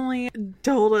 Emily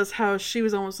told us how she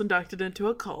was almost inducted into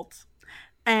a cult.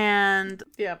 And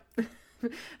yeah,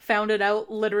 found it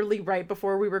out literally right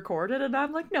before we recorded, and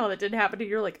I'm like, no, that didn't happen. And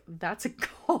you're like, that's a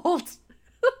cult.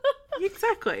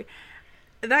 Exactly.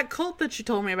 That cult that she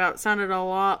told me about sounded a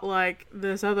lot like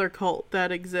this other cult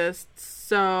that exists.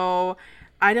 So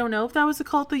I don't know if that was a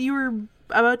cult that you were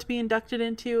about to be inducted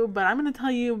into, but I'm going to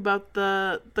tell you about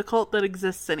the cult that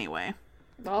exists anyway.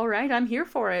 All right, I'm here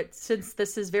for it, since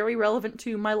this is very relevant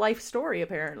to my life story,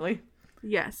 apparently.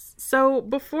 Yes. So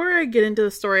before I get into the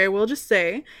story, I will just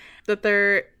say that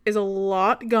there is a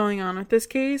lot going on with this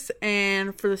case,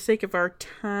 and for the sake of our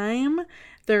time,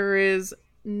 there is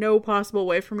no possible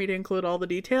way for me to include all the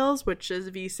details, which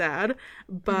is sad.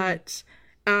 But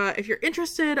if you're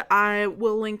interested, I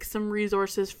will link some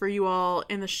resources for you all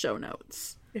in the show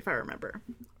notes, if I remember.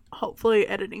 Hopefully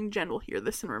editing Jen will hear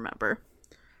this and remember.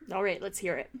 All right, let's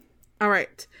hear it. All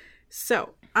right.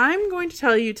 So, I'm going to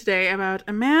tell you today about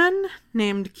a man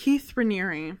named Keith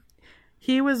Raniere.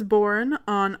 He was born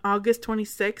on August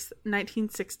 26,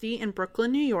 1960 in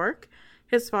Brooklyn, New York.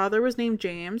 His father was named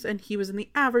James, and he was in the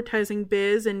advertising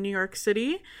biz in New York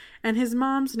City. And his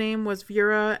mom's name was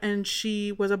Vera, and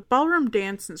she was a ballroom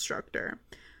dance instructor.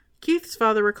 Keith's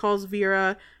father recalls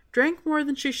Vera drank more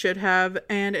than she should have,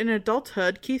 and in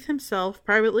adulthood, Keith himself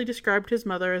privately described his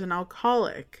mother as an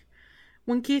alcoholic.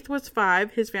 When Keith was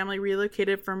 5, his family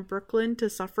relocated from Brooklyn to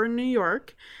Suffern, New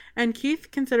York, and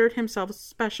Keith considered himself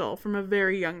special from a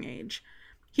very young age.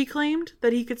 He claimed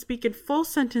that he could speak in full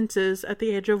sentences at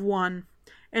the age of 1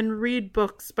 and read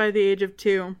books by the age of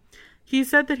 2. He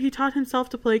said that he taught himself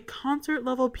to play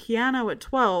concert-level piano at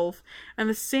 12, and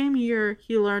the same year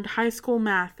he learned high school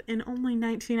math in only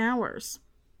 19 hours.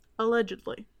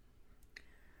 Allegedly.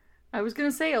 I was going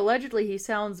to say, allegedly, he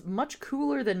sounds much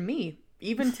cooler than me,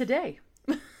 even today.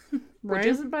 Which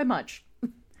isn't by much.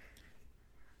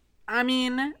 I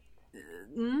mean,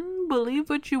 believe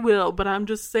what you will, but I'm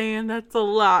just saying that's a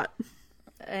lot.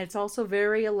 It's also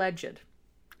very alleged.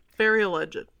 Very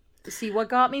alleged. See, what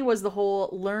got me was the whole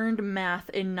learned math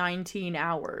in 19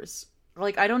 hours.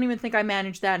 Like, I don't even think I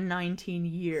managed that in 19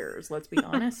 years, let's be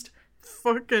honest.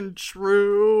 Fucking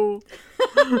true.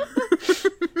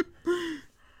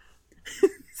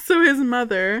 So his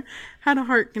mother had a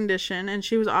heart condition, and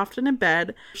she was often in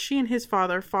bed. She and his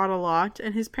father fought a lot,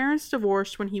 and his parents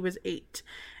divorced when he was 8.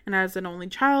 And as an only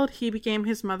child, he became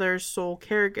his mother's sole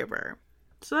caregiver.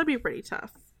 So that'd be pretty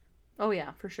tough. Oh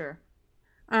yeah, for sure.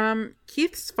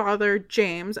 Keith's father,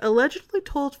 James, allegedly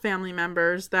told family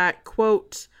members that,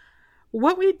 quote,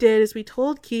 "What we did is we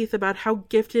told Keith about how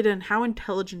gifted and how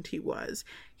intelligent he was.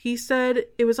 He said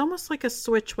it was almost like a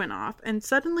switch went off, and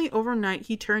suddenly overnight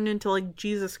he turned into like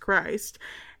Jesus Christ,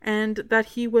 and that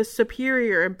he was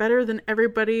superior and better than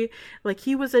everybody, like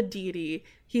he was a deity.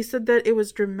 He said that it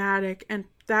was dramatic and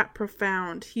that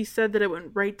profound. He said that it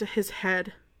went right to his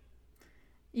head."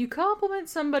 You compliment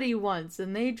somebody once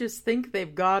and they just think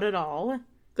they've got it all.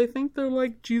 They think they're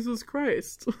like Jesus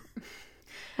Christ.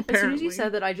 As soon as you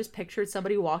said that, I just pictured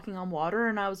somebody walking on water,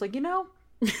 and I was like,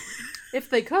 if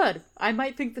they could, I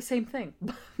might think the same thing.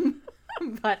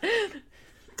 But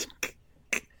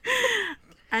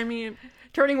I mean,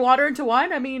 turning water into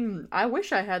wine, I mean, I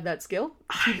wish I had that skill,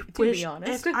 to be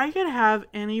honest. If I could have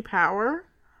any power,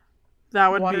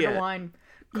 that would water be to it. wine.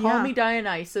 Call me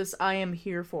Dionysus, I am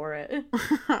here for it.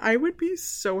 I would be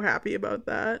so happy about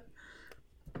that.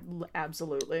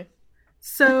 Absolutely.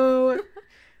 So,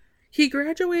 he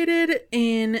graduated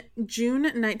in June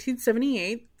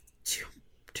 1978,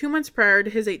 2 months prior to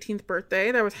his 18th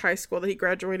birthday. That was high school that he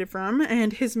graduated from.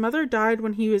 And his mother died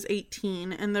when he was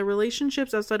 18, and the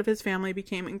relationships outside of his family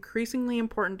became increasingly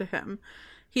important to him.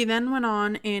 He then went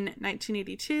on in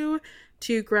 1982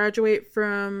 to graduate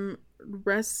from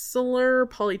Rensselaer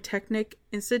Polytechnic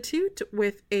Institute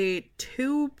with a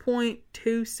 2.26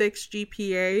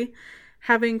 GPA,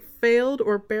 having failed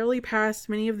or barely passed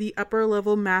many of the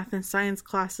upper-level math and science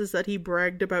classes that he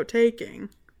bragged about taking.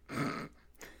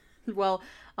 Well,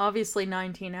 obviously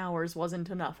 19 hours wasn't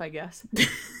enough, I guess. I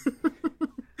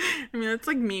mean, it's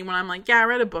like me when I'm like, yeah, I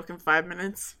read a book in 5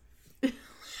 minutes.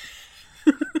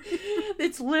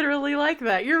 It's literally like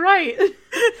that. You're right.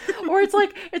 Or it's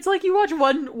like you watch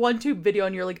one tube video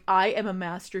and you're like, I am a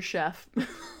master chef.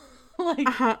 Like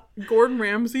Gordon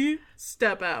Ramsay,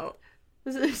 step out.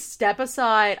 Step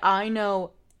aside. I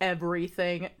know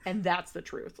everything, and that's the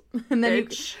truth. And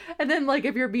then like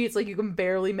if you're me, it's like you can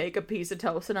barely make a piece of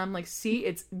toast, and I'm like, see,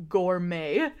 it's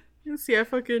gourmet. You see, I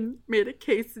fucking made a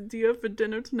quesadilla for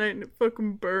dinner tonight, and it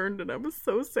fucking burned, and I was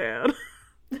so sad.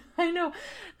 I know.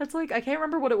 That's like, I can't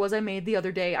remember what it was I made the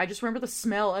other day. I just remember the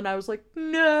smell, and I was like,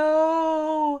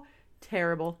 no!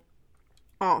 Terrible.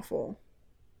 Awful.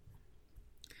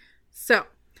 So,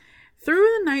 through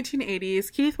the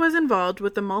 1980s, Keith was involved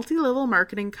with the multi-level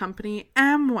marketing company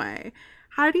Amway.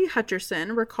 Heidi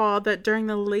Hutcherson recalled that during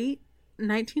the late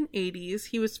 1980s,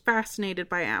 he was fascinated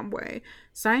by Amway,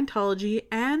 Scientology,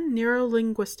 and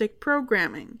neuro-linguistic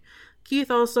programming.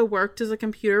 Keith also worked as a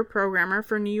computer programmer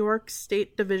for New York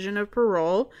State Division of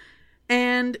Parole,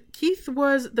 and Keith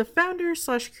was the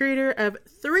founder/creator of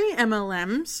 3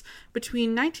 MLMs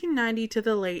between 1990 to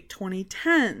the late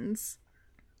 2010s.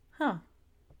 Huh.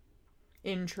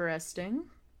 Interesting.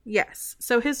 Yes.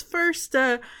 So his first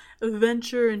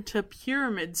venture into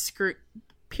pyramid schemes.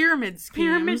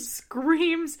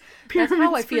 That's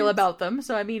how I feel about them,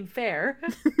 so I mean, fair.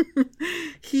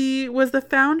 He was the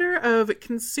founder of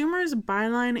Consumers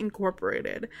Byline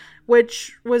Incorporated,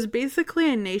 which was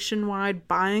basically a nationwide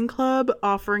buying club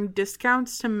offering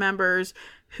discounts to members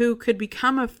who could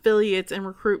become affiliates and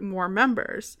recruit more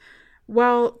members.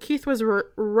 While Keith was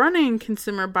running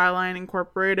Consumer Byline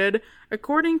Incorporated,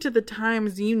 according to the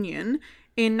Times Union,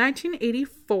 in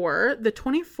 1984, the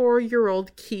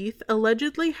 24-year-old Keith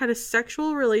allegedly had a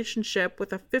sexual relationship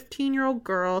with a 15-year-old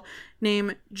girl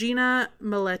named Gina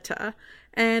Milletta,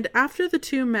 and after the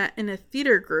two met in a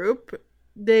theater group,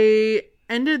 they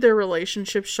ended their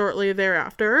relationship shortly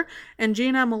thereafter, and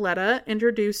Gina Milletta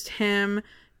introduced him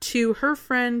to her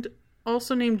friend,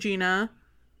 also named Gina,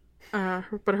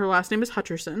 but her last name is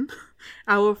Hutcherson.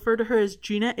 I'll refer to her as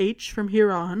Gina H. from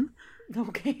here on.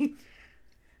 Okay.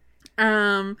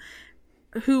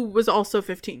 Who was also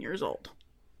 15 years old.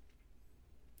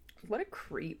 What a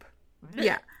creep.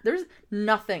 Yeah. There's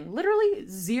nothing, literally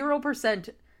 0%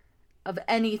 of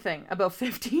anything about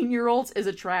 15-year-olds is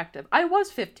attractive. I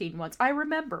was 15 once. I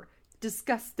remember.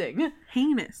 Disgusting.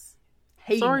 Heinous.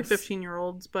 Sorry,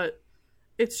 15-year-olds, but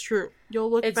it's true.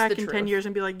 You'll look back in 10 years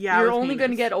and be like, yeah, you're only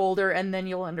going to get older and then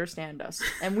you'll understand us.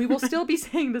 And we will still be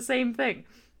saying the same thing.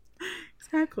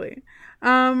 Exactly.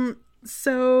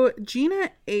 So Gina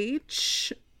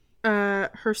H.,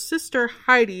 her sister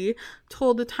Heidi,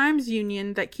 told the Times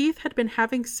Union that Keith had been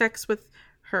having sex with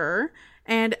her,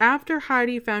 and after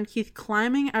Heidi found Keith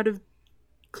climbing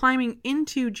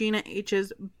into Gina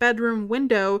H's bedroom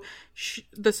window,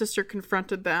 the sister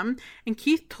confronted them, and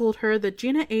Keith told her that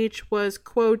Gina H was,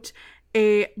 quote,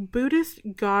 a Buddhist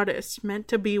goddess meant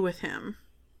to be with him.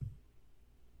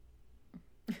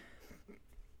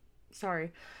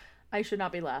 Sorry. I should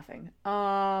not be laughing.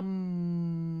 I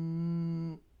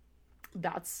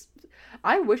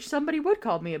wish somebody would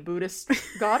call me a Buddhist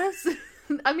goddess.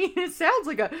 I mean, it sounds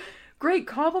like a great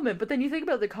compliment, but then you think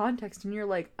about the context and you're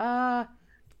like, not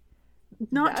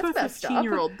to a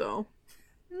 15-year-old, though.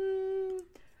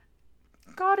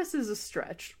 Goddess is a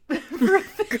stretch.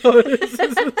 Goddess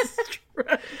is a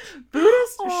stretch.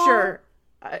 Buddhist? Aww. Sure.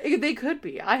 They could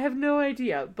be. I have no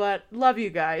idea, but love you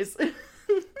guys. Oh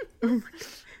my God.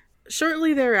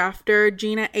 Shortly thereafter,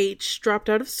 Gina H. dropped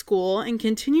out of school and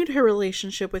continued her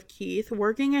relationship with Keith,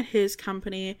 working at his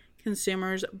company,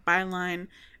 Consumers Byline,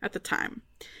 at the time.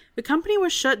 The company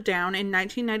was shut down in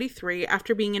 1993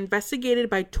 after being investigated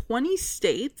by 20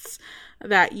 states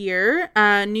that year.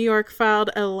 New York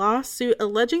filed a lawsuit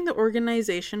alleging the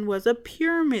organization was a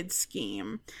pyramid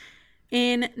scheme.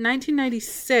 In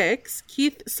 1996,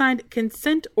 Keith signed a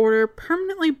consent order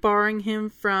permanently barring him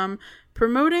from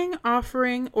promoting,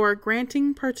 offering, or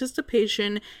granting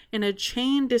participation in a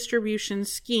chain distribution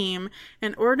scheme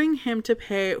and ordering him to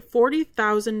pay a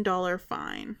 $40,000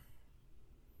 fine.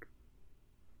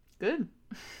 Good.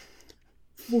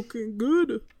 Fucking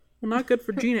good. Well, not good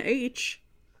for Gina H.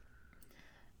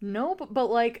 No, but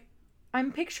like,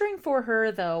 I'm picturing for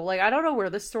her, though, like, I don't know where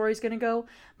this story's gonna go,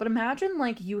 but imagine,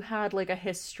 like, you had, like, a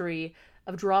history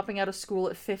of dropping out of school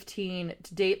at 15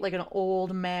 to date, like, an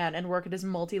old man and work at his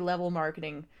multi-level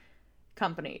marketing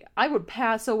company. I would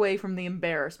pass away from the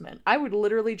embarrassment. I would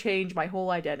literally change my whole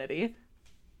identity.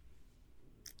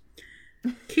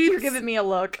 You're giving me a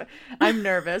look. I'm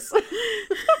nervous.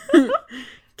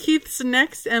 Keith's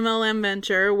next MLM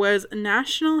venture was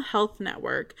National Health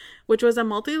Network, which was a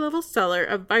multi-level seller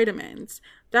of vitamins.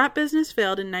 That business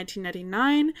failed in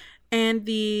 1999, and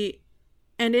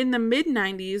in the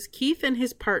mid-90s, Keith and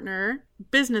his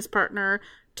business partner,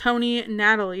 Tony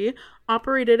Natalie,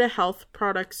 operated a health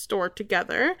product store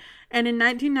together. And in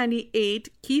 1998,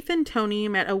 Keith and Tony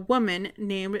met a woman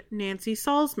named Nancy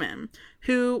Salzman,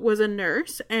 who was a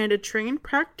nurse and a trained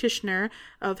practitioner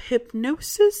of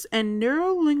hypnosis and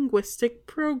neurolinguistic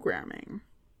programming.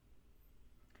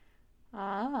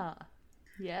 Ah,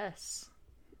 yes.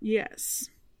 Yes.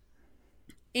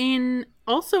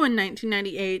 Also in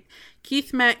 1998,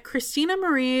 Keith met Christina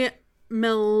Marie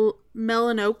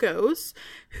Melanokos,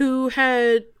 who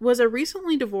was a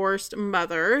recently divorced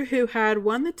mother who had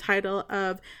won the title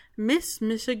of Miss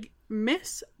Michigan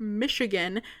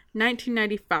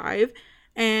 1995,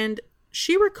 and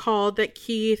she recalled that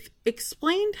Keith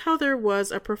explained how there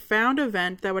was a profound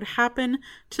event that would happen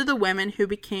to the women who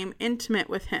became intimate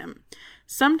with him.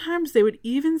 Sometimes they would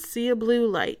even see a blue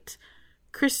light.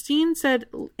 Christine said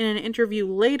in an interview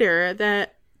later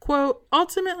that, quote,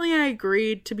 ultimately I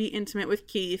agreed to be intimate with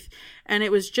Keith, and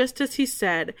it was just as he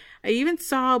said. I even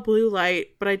saw a blue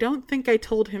light, but I don't think I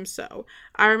told him so.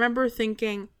 I remember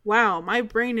thinking, wow, my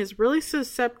brain is really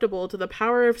susceptible to the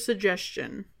power of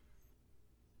suggestion.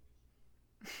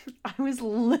 I was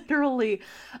literally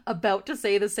about to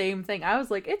say the same thing. I was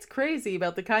like, it's crazy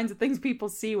about the kinds of things people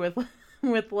see with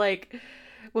like,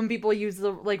 when people use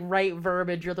the, like, right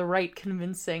verbiage or the right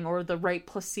convincing or the right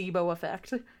placebo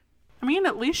effect. I mean,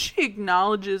 at least she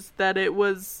acknowledges that it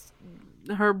was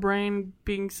her brain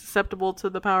being susceptible to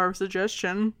the power of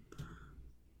suggestion.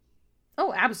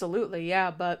 Oh, absolutely, yeah,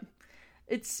 but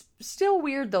it's still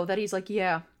weird, though, that he's like,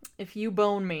 yeah, if you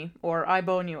bone me or I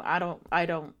bone you, I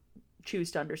don't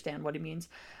choose to understand what he means.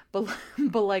 But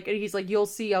like, he's like, you'll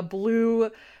see a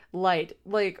blue light.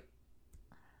 Like,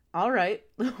 all right,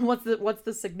 what's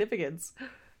the significance?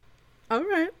 All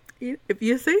right, if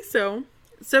you say so.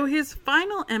 So his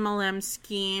final MLM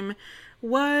scheme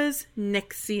was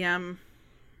NXIVM.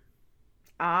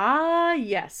 Ah,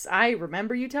 yes. I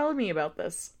remember you telling me about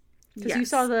this. Because you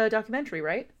saw the documentary,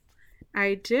 right?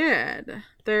 I did.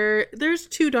 There's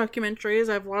 2 documentaries.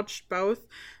 I've watched both.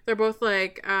 They're both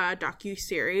like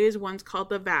docu-series. One's called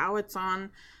The Vow. It's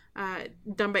on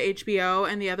done by HBO.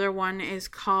 And the other one is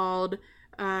called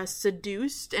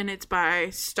Seduced, and it's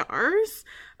by Stars.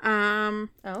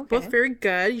 Okay. Both very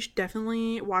good. You should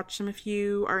definitely watch them if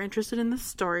you are interested in the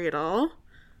story at all.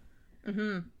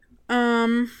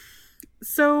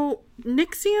 So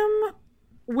NXIVM,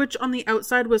 which on the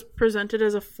outside was presented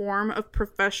as a form of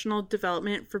professional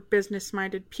development for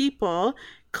business-minded people,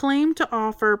 claimed to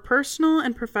offer personal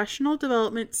and professional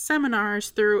development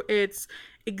seminars through its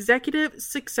executive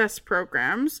success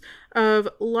programs of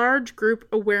large group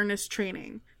awareness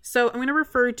training. So I'm going to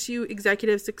refer to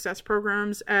executive success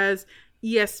programs as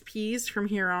ESPs from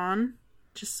here on,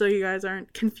 just so you guys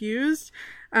aren't confused.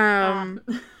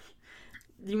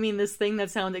 You mean this thing that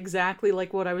sounds exactly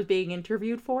like what I was being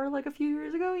interviewed for like a few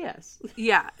years ago? Yes.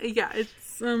 Yeah,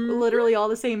 it's literally all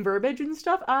the same verbiage and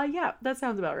stuff. Yeah, that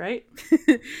sounds about right.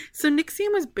 So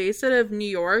NXIVM was based out of New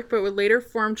York, but would later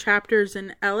form chapters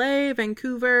in LA,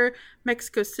 Vancouver,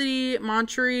 Mexico City,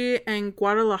 Monterrey, and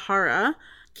Guadalajara.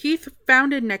 Keith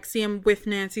founded NXIVM with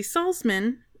Nancy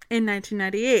Salzman in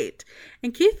 1998,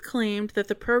 and Keith claimed that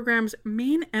the program's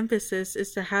main emphasis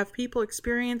is to have people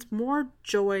experience more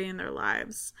joy in their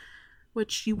lives,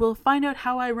 which you will find out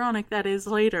how ironic that is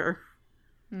later.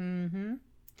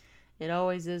 It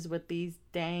always is with these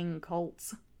dang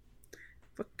cults.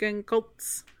 Fucking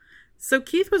cults. So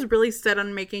Keith was really set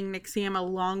on making NXIVM a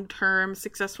long-term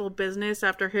successful business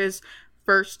after his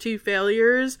first two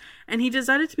failures, and he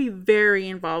decided to be very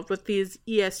involved with these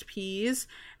ESPs,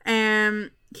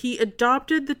 and he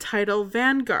adopted the title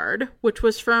Vanguard, which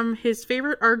was from his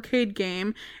favorite arcade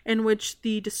game in which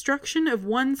the destruction of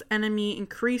one's enemy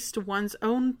increased one's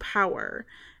own power.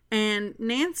 And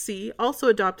Nancy also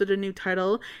adopted a new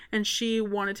title, and she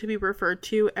wanted to be referred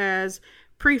to as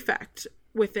Prefect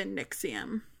within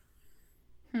NXIVM.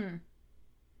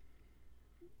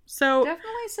 So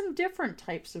Definitely some different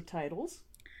types of titles.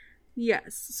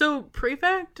 yes. So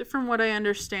Prefect, from what I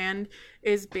understand,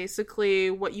 is basically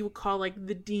what you would call like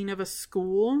the dean of a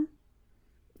school.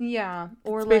 Yeah,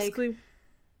 or It's like basically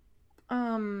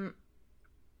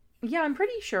yeah, I'm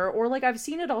pretty sure. Or like I've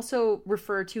seen it also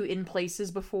referred to in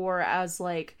places before as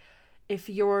like if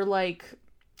you're like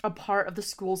a part of the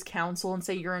school's council and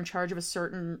say you're in charge of a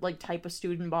certain like type of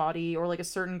student body or like a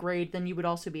certain grade, then you would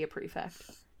also be a prefect.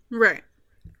 right.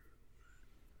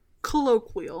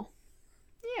 Colloquial.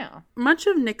 Yeah. Much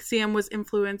of NXIVM was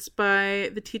influenced by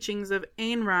the teachings of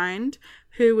Ayn Rand,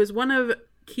 who was one of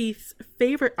Keith's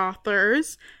favorite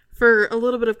authors. For a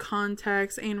little bit of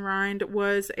context, Ayn Rand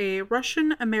was a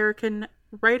Russian-American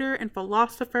writer and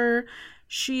philosopher.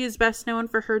 She is best known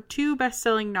for her two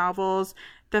best-selling novels,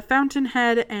 The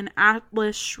Fountainhead and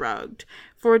Atlas Shrugged,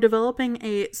 for developing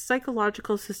a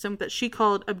psychological system that she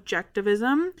called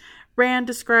objectivism. Rand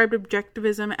described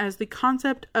objectivism as the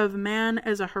concept of man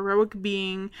as a heroic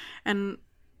being and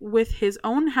with his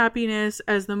own happiness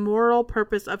as the moral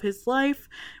purpose of his life,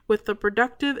 with the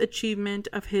productive achievement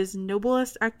of his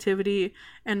noblest activity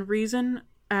and reason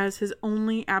as his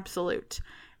only absolute.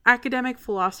 Academic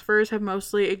philosophers have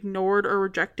mostly ignored or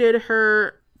rejected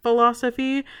her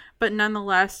philosophy, but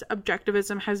nonetheless,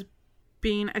 objectivism has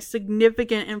been a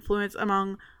significant influence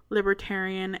among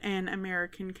libertarian and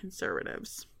American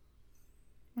conservatives.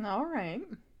 All right.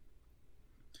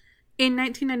 In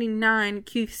 1999,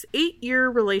 Keith's 8-year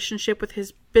relationship with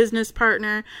his business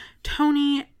partner,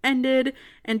 Tony, ended,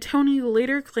 and Tony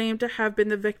later claimed to have been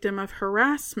the victim of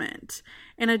harassment.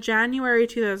 In a January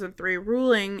 2003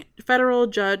 ruling, federal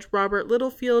judge Robert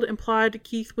Littlefield implied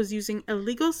Keith was using a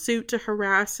legal suit to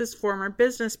harass his former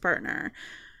business partner.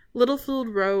 Littlefield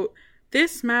wrote,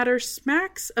 "This matter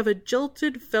smacks of a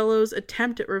jilted fellow's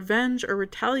attempt at revenge or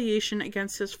retaliation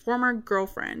against his former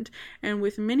girlfriend, and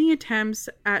with many attempts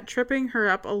at tripping her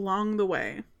up along the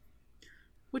way."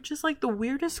 Which is like the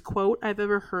weirdest quote I've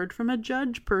ever heard from a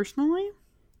judge, personally.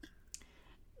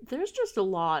 There's just a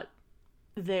lot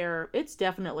there. It's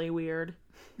definitely weird.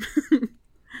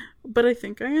 But I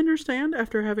think I understand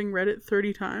after having read it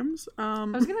 30 times. I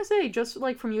was gonna say, just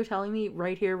like from you telling me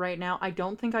right here, right now, I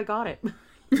don't think I got it.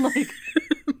 Like,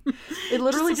 it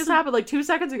literally just happened like 2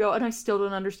 seconds ago, and I still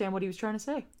don't understand what he was trying to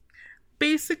say.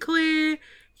 Basically,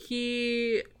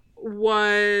 he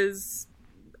was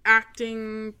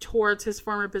acting towards his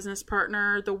former business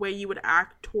partner the way you would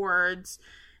act towards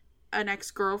an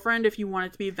ex-girlfriend if you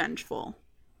wanted to be vengeful.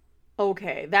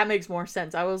 Okay, that makes more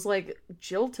sense. I was like,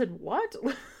 jilted what?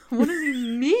 What does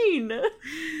he mean?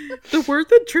 The word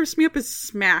that trips me up is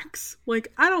smacks.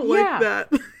 Like, I don't like that.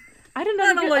 I didn't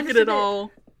I don't like it at all.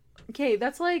 Okay,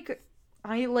 that's like,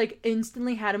 I like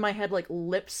instantly had in my head like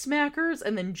lip smackers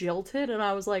and then jilted, and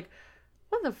I was like,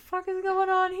 what the fuck is going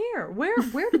on here? Where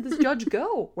did this judge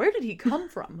go? Where did he come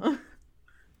from?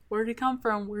 Where did he come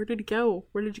from? Where did he go?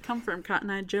 Where did you come from, Cotton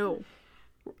Eye Joe?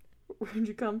 Where did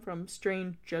you come from,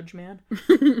 strange judge man?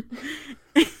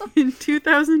 In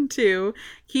 2002,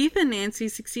 Keith and Nancy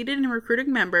succeeded in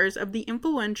recruiting members of the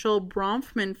influential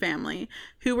Bronfman family,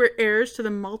 who were heirs to the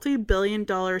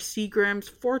multi-billion-dollar Seagram's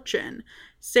fortune.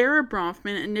 Sarah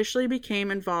Bronfman initially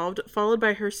became involved, followed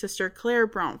by her sister Claire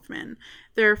Bronfman.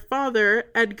 Their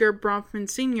father, Edgar Bronfman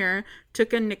Sr.,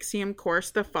 took a NXIVM course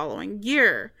the following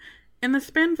year. In the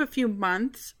span of a few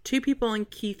months, 2 people in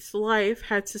Keith's life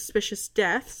had suspicious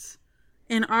deaths.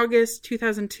 In August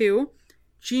 2002,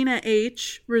 Gina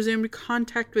H. resumed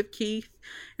contact with Keith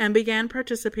and began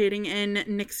participating in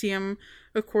NXIVM,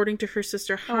 according to her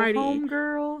sister Heidi. Oh,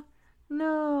 homegirl.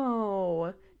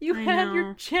 No. You had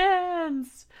your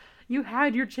chance. You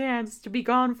had your chance to be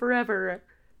gone forever.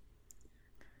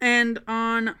 And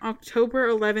on October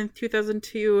 11th,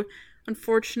 2002,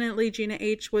 unfortunately, Gina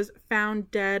H. was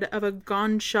found dead of a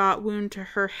gunshot wound to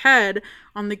her head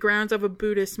on the grounds of a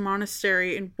Buddhist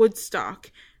monastery in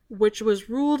Woodstock, which was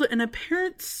ruled an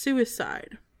apparent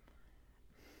suicide.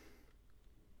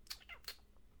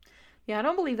 Yeah, I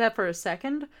don't believe that for a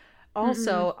second.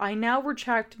 Also, I now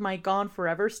retract my gone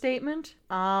forever statement.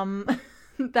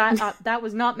 that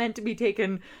was not meant to be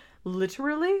taken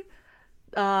literally.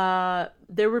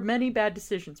 There were many bad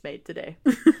decisions made today.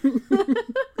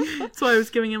 That's why I was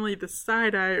giving Emily the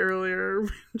side eye earlier.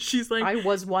 She's like, I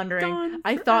was wondering.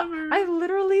 I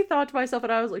literally thought to myself,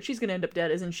 and I was like, she's gonna end up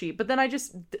dead, isn't she? But then I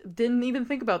just didn't even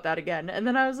think about that again. And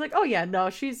then I was like, oh yeah, no,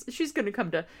 she's gonna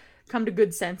come to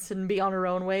good sense and be on her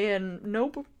own way. And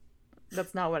nope,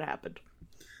 that's not what happened.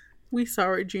 We saw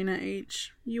Regina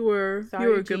H. You were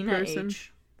a good person.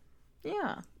 H.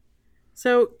 Yeah.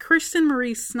 So, Kristen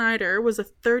Marie Snyder was a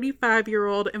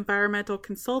 35-year-old environmental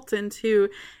consultant who,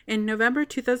 in November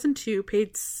 2002,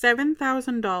 paid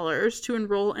 $7,000 to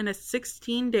enroll in a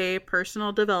 16-day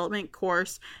personal development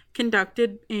course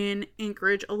conducted in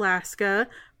Anchorage, Alaska,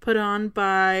 put on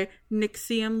by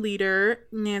NXIVM leader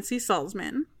Nancy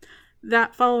Salzman.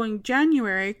 That following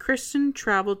January, Kristen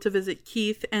traveled to visit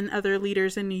Keith and other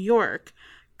leaders in New York.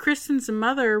 Kristen's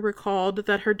mother recalled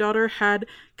that her daughter had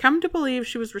come to believe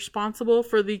she was responsible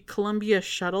for the Columbia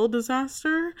shuttle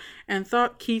disaster and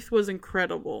thought Keith was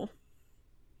incredible.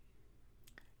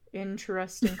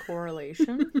 Interesting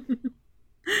correlation.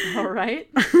 All right.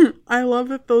 I love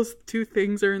that those two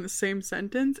things are in the same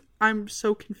sentence. I'm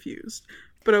so confused,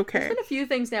 but okay. There's been a few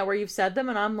things now where you've said them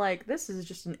and I'm like, this is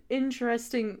just an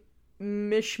interesting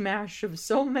mishmash of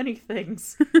so many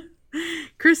things.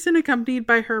 Kristen, accompanied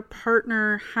by her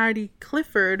partner Heidi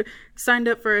Clifford, signed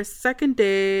up for a second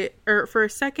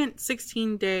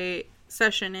 16-day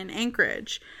session in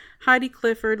Anchorage. Heidi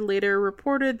Clifford later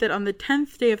reported that on the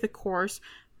 10th day of the course,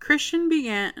 Kristen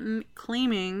began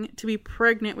claiming to be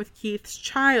pregnant with Keith's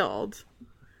child.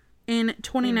 In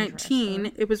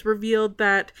 2019, it was revealed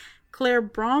that Claire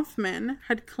Bronfman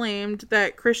had claimed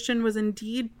that Kristen was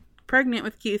indeed pregnant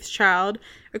with Keith's child,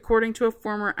 according to a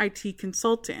former IT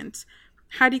consultant.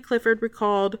 Heidi Clifford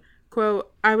recalled,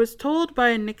 quote, "I was told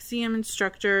by a NXIVM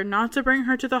instructor not to bring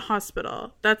her to the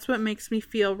hospital. That's what makes me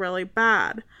feel really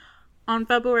bad." On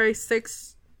February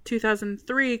 6,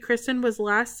 2003, Kristen was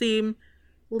last seen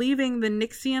leaving the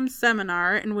NXIVM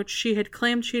seminar in which she had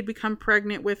claimed she had become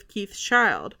pregnant with Keith's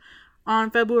child. On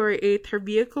February 8th, her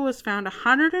vehicle was found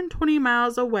 120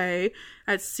 miles away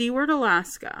at Seward,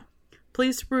 Alaska.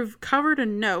 Police recovered a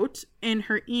note in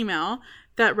her email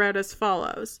that read as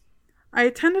follows. "I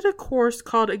attended a course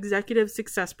called Executive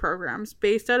Success Programs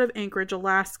based out of Anchorage,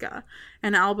 Alaska,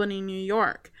 and Albany, New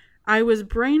York. I was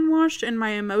brainwashed and my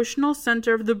emotional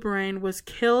center of the brain was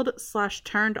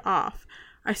killed/turned off.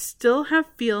 I still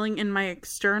have feeling in my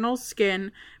external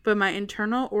skin, but my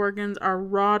internal organs are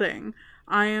rotting.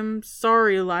 I am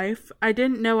sorry, life. I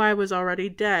didn't know I was already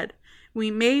dead.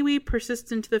 We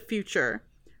persist into the future."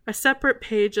 A separate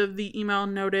page of the email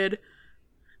noted,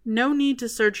 "No need to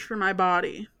search for my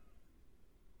body."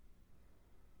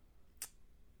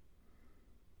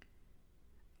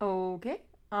 Okay.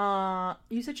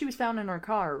 You said she was found in her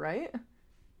car, right?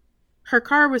 Her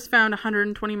car was found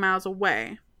 120 miles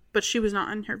away, but she was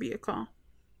not in her vehicle.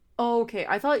 Okay,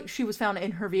 I thought she was found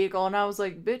in her vehicle, and I was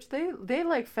like, bitch, they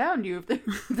like found you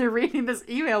if they're reading this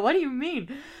email. What do you mean?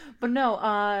 But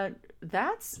no,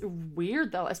 that's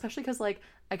weird though, especially because like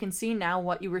I can see now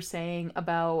what you were saying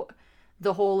about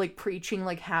the whole like preaching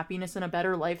like happiness and a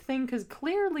better life thing, because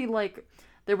clearly like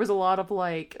there was a lot of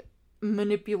like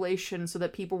manipulation so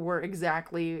that people were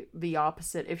exactly the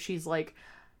opposite. If she's like,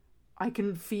 I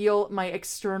can feel my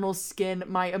external skin,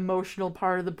 my emotional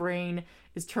part of the brain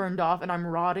is turned off and I'm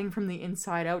rotting from the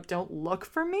inside out, don't look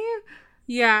for me.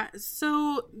 Yeah,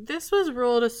 so this was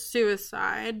ruled a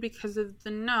suicide because of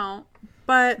the note,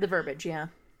 but the verbiage, yeah.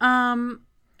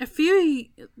 A few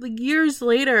years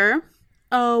later,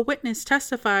 a witness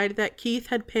testified that Keith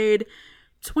had paid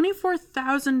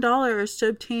 $24,000 to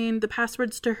obtain the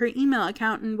passwords to her email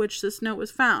account in which this note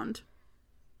was found.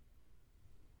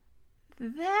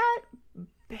 That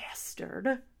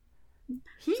bastard.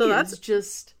 That's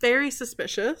just very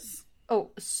suspicious. Oh,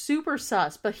 super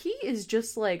sus. But he is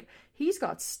just like, he's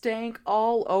got stank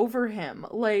all over him.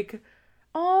 Like,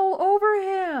 all over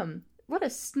him. What a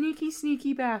sneaky,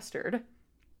 sneaky bastard.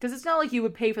 Because it's not like you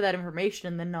would pay for that information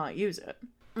and then not use it.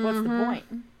 What's the point?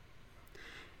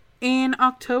 In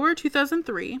October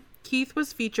 2003, Keith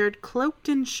was featured cloaked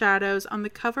in shadows on the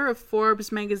cover of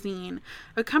Forbes magazine,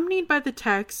 accompanied by the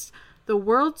text, "The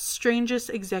World's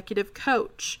Strangest Executive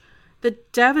Coach." The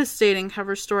devastating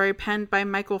cover story penned by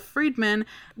Michael Friedman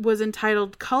was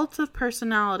entitled Cult of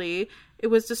Personality. It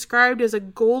was described as a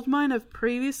goldmine of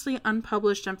previously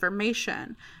unpublished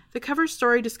information. The cover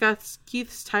story discussed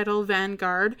Keith's title,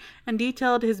 Vanguard, and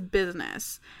detailed his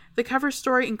business. The cover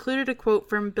story included a quote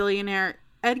from billionaire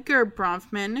Edgar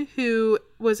Bronfman, who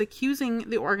was accusing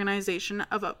the organization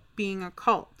of being a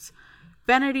cult.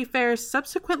 Vanity Fair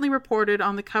subsequently reported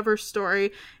on the cover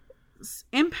story's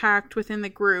impact within the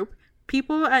group.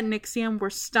 People at NXIVM were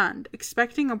stunned,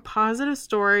 expecting a positive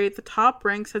story. The top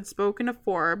ranks had spoken to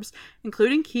Forbes,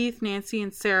 including Keith, Nancy,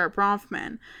 and Sarah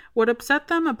Bronfman. What upset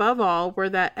them above all were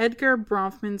that Edgar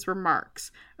Bronfman's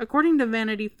remarks. According to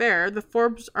Vanity Fair, the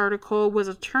Forbes article was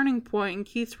a turning point in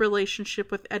Keith's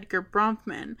relationship with Edgar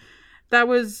Bronfman. That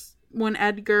was when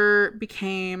Edgar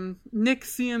became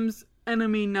NXIVM's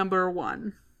enemy number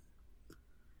one.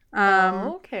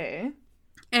 Okay.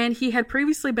 And he had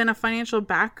previously been a financial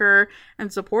backer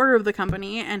and supporter of the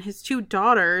company, and his two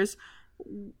daughters,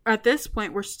 at this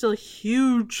point, were still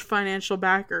huge financial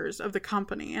backers of the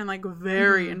company and, like,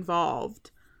 very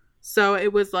involved. So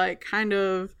it was, like, kind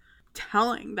of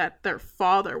telling that their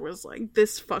father was like,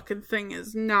 this fucking thing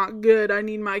is not good. I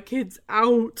need my kids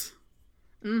out.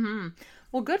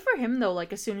 Well, good for him, though.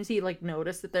 Like, as soon as he, like,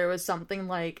 noticed that there was something,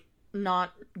 like,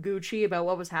 not Gucci about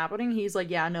what was happening, he's like,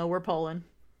 yeah, no, we're pulling.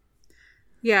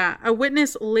 Yeah, a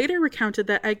witness later recounted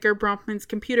that Edgar Bronfman's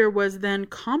computer was then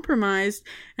compromised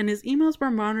and his emails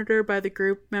were monitored by the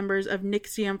group members of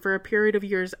NXIVM for a period of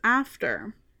years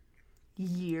after.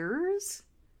 Years?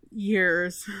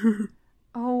 Years.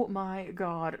 Oh my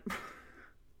god.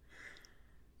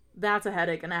 That's a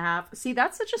headache and a half. See,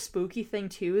 that's such a spooky thing,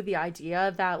 too. The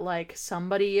idea that, like,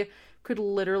 somebody could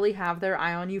literally have their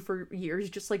eye on you for years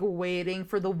just, like, waiting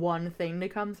for the one thing to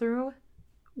come through.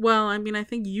 Well, I mean, I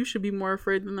think you should be more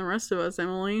afraid than the rest of us,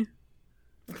 Emily.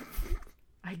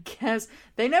 I guess.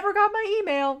 They never got my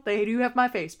email. They do have my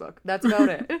Facebook. That's about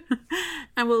it.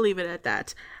 And we'll leave it at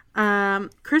that.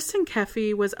 Kristen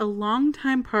Keffey was a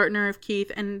longtime partner of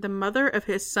Keith and the mother of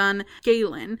his son,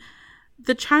 Galen.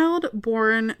 The child,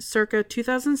 born circa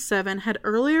 2007, had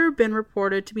earlier been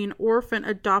reported to be an orphan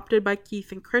adopted by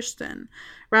Keith and Kristen,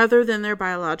 rather than their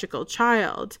biological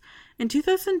child. In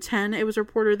 2010, it was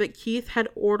reported that Keith had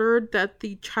ordered that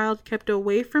the child kept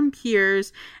away from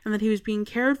peers and that he was being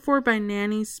cared for by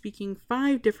nannies speaking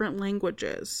 5 different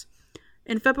languages.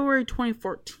 In February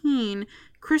 2014,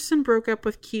 Kristen broke up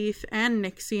with Keith and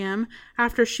NXIVM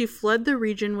after she fled the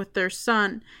region with their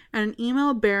son, and an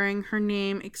email bearing her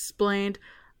name explained,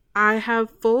 "I have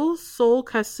full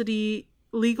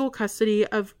legal custody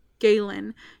of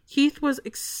Galen. Keith was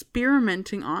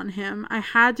experimenting on him. I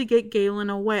had to get Galen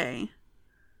away."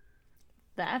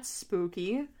 That's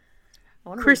spooky. I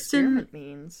wonder Kristen, what experiment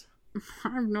means. I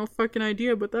have no fucking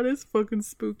idea, but that is fucking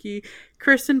spooky.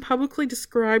 Kristen publicly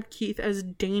described Keith as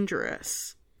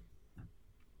dangerous.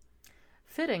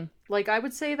 Fitting. Like, I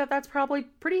would say that that's probably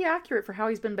pretty accurate for how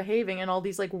he's been behaving and all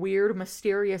these, like, weird,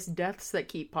 mysterious deaths that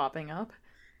keep popping up.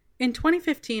 In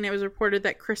 2015, it was reported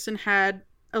that Kristen had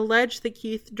alleged that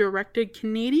Keith directed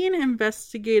Canadian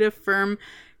investigative firm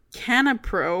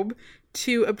Canaprobe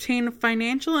to obtain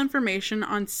financial information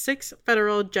on 6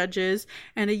 federal judges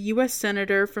and a U.S.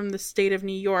 senator from the state of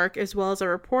New York, as well as a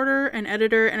reporter, an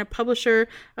editor, and a publisher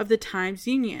of the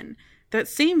Times-Union. That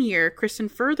same year, Kristen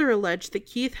further alleged that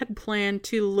Keith had planned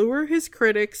to lure his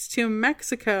critics to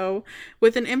Mexico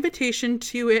with an invitation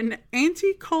to an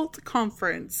anti-cult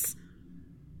conference.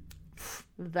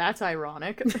 That's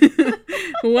ironic.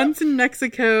 Once in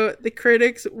Mexico, the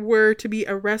critics were to be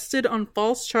arrested on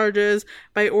false charges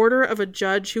by order of a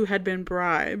judge who had been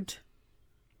bribed.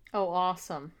 Oh,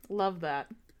 awesome. Love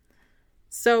that.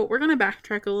 So we're going to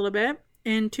backtrack a little bit.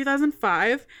 In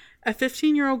 2005, a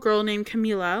 15-year-old girl named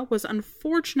Camila was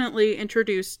unfortunately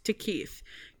introduced to Keith.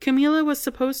 Camila was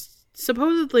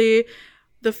supposedly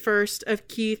the first of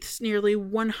Keith's nearly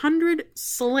 100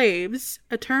 slaves,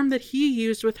 a term that he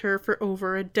used with her for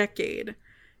over a decade.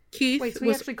 Keith Wait, so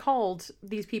he actually called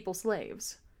these people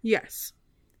slaves? Yes.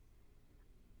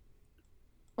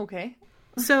 Okay.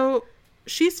 So,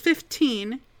 she's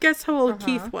 15. Guess how old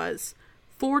Keith was?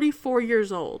 44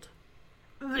 years old.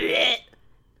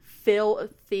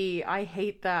 Filthy. I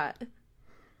hate that.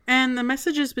 And the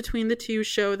messages between the two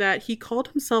show that he called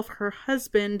himself her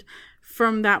husband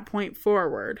from that point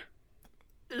forward.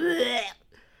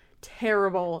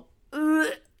 Terrible.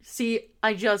 See,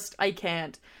 I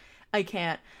can't.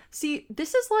 See,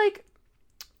 this is like,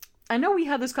 I know we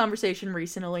had this conversation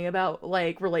recently about,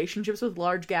 like, relationships with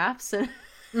large gaps and,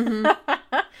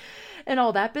 and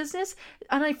all that business.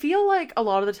 And I feel like a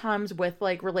lot of the times with,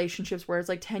 like, relationships where it's,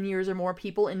 like, 10 years or more,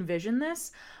 people envision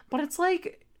this. But it's,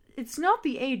 like, it's not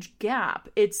the age gap.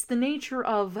 It's the nature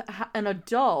of an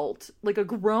adult, like a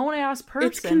grown-ass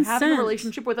person, having a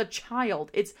relationship with a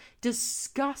child. It's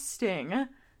disgusting.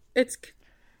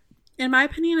 In my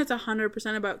opinion, it's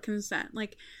 100% about consent.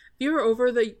 Like, you're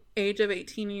over the age of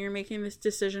 18 and you're making this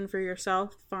decision for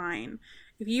yourself, fine.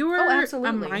 If you are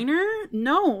a minor,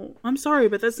 no. I'm sorry,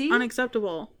 but that's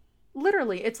unacceptable.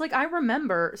 Literally, it's like I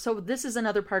remember, so this is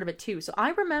another part of it too. So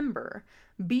I remember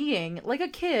being like a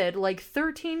kid, like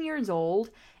 13 years old,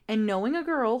 and knowing a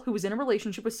girl who was in a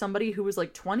relationship with somebody who was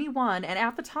like 21. And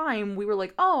at the time, we were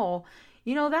like, oh,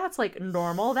 you know, that's like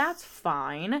normal. That's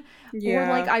fine. Yeah. Or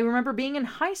like I remember being in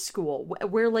high school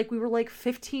where like we were like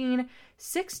 15,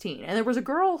 16. And there was a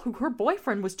girl who her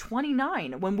boyfriend was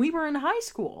 29 when we were in high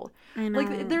school. I know.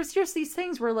 Like there's just these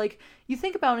things where like you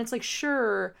think about it, it's like,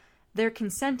 sure, they're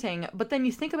consenting, but then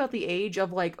you think about the age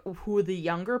of like who the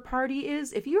younger party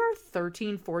is. If you're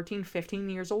 13, 14, 15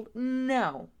 years old,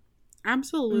 no.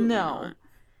 Absolutely no.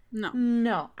 Not.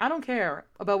 No. I don't care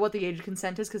about what the age of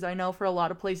consent is, because I know for a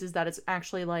lot of places that it's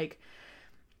actually like,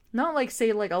 not like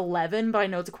say like 11, but I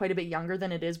know it's quite a bit younger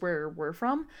than it is where we're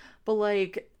from. But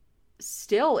like,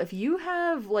 still, if you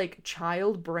have like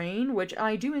child brain, which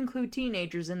I do include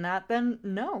teenagers in that, then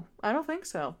no, I don't think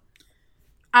so.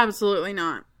 Absolutely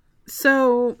not.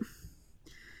 So,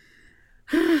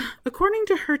 according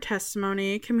to her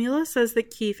testimony, Camila says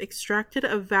that Keith extracted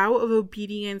a vow of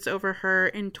obedience over her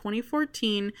in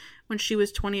 2014 when she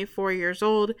was 24 years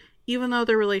old, even though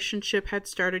their relationship had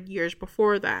started years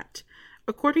before that.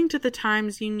 According to the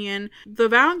Times Union, the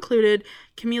vow included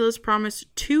Camila's promise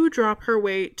to drop her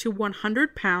weight to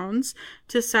 100 pounds,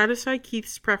 to satisfy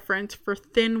Keith's preference for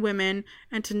thin women,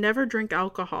 and to never drink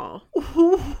alcohol.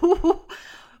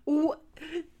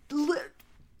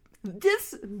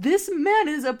 This man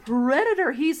is a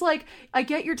predator. He's like, I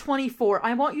get you're 24.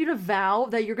 I want you to vow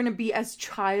that you're going to be as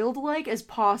childlike as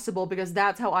possible because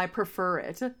that's how I prefer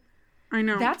it. I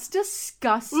know. That's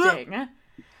disgusting.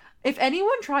 If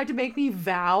anyone tried to make me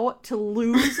vow to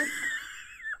lose...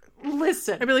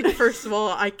 Listen. I'd be like, first of all,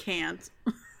 I can't.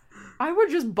 I would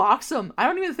just box him. I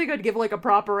don't even think I'd give like a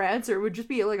proper answer. It would just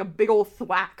be like a big old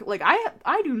thwack. Like,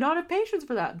 I do not have patience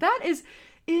for that. That is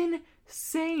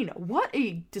insane. What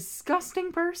a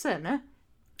disgusting person.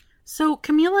 So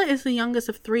Camila is the youngest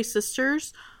of 3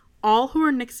 sisters, all who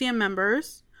are NXIVM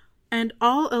members, and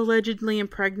all allegedly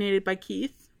impregnated by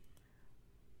Keith.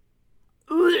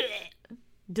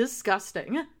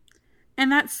 Disgusting. And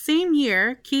that same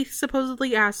year, Keith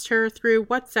supposedly asked her through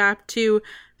WhatsApp to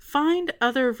find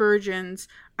other virgins.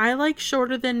 I like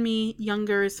shorter than me,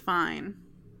 younger is fine.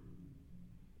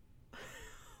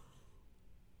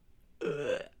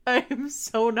 I am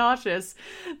so nauseous.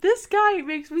 This guy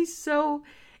makes me so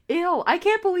ill. I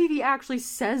can't believe he actually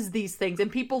says these things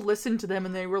and people listen to them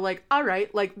and they were like, all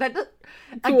right, like that.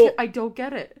 Cool. I don't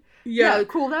get it. Yeah,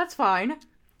 cool. That's fine.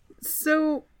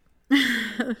 So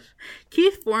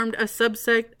Keith formed a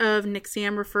subsect of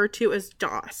NXIVM referred to as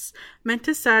DOS, meant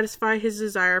to satisfy his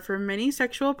desire for many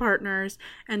sexual partners,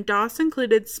 and DOS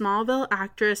included Smallville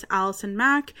actress Allison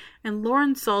Mack and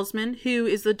Lauren Salzman, who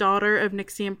is the daughter of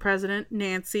NXIVM president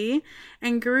Nancy,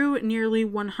 and grew nearly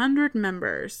 100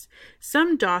 members.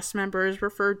 Some DOS members,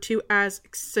 referred to as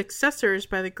successors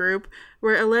by the group,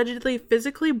 were allegedly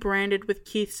physically branded with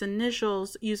Keith's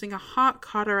initials using a hot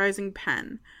cauterizing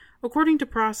pen. According to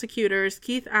prosecutors,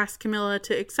 Keith asked Camila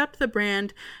to accept the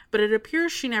brand, but it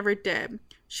appears she never did.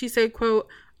 She said, quote,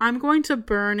 I'm going to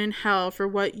burn in hell for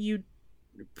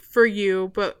you,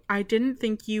 but I didn't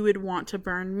think you would want to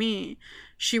burn me.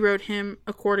 She wrote him,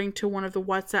 according to one of the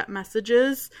WhatsApp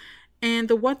messages. And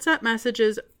the WhatsApp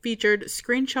messages featured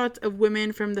screenshots of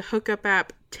women from the hookup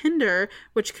app Tinder,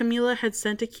 which Camila had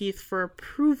sent to Keith for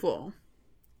approval.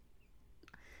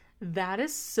 That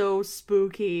is so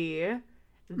spooky.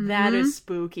 That is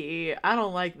spooky. I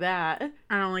don't like that.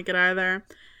 I don't like it either.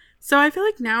 So I feel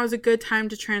like now is a good time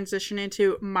to transition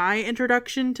into my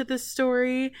introduction to this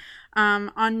story.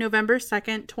 On November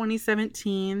 2nd,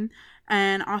 2017,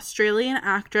 an Australian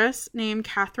actress named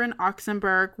Catherine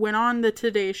Oxenberg went on the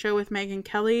Today Show with Megyn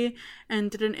Kelly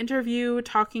and did an interview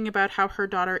talking about how her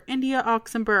daughter India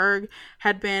Oxenberg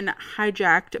had been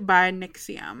hijacked by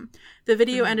NXIVM. The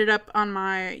video ended up on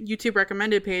my YouTube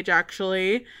recommended page,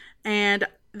 actually, and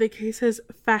the case has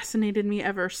fascinated me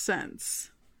ever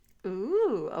since.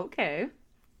 Ooh, okay.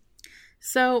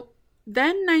 So,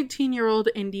 then 19-year-old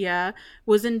India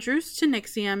was introduced to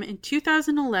NXIVM in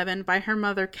 2011 by her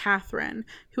mother, Catherine,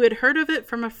 who had heard of it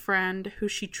from a friend who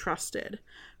she trusted.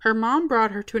 Her mom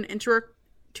brought her to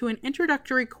an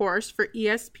introductory course for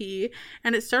ESP,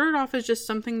 and it started off as just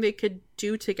something they could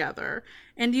do together.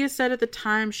 India said at the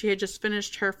time she had just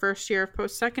finished her first year of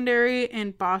post-secondary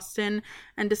in Boston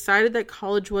and decided that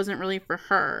college wasn't really for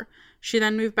her. She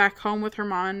then moved back home with her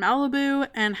mom in Malibu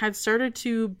and had started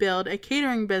to build a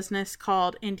catering business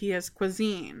called India's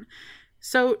Cuisine.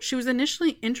 So she was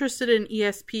initially interested in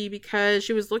ESP because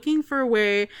she was looking for a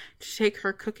way to take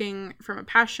her cooking from a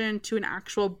passion to an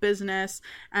actual business.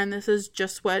 And this is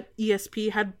just what ESP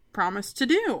had promised to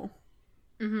do.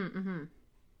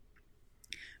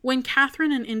 When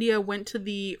Catherine and India went to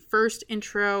the first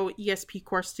intro ESP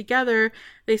course together,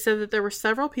 they said that there were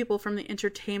several people from the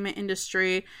entertainment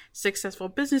industry, successful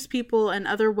business people, and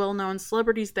other well-known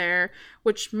celebrities there,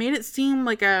 which made it seem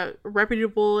like a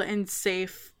reputable and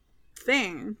safe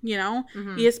thing, you know?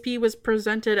 ESP was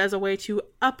presented as a way to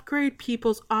upgrade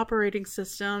people's operating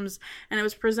systems, and it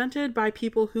was presented by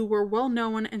people who were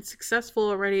well-known and successful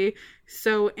already,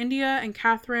 so India and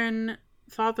Catherine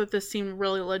thought that this seemed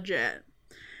really legit.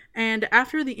 And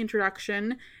after the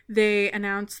introduction, they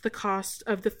announced the cost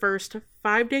of the first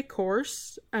 5-day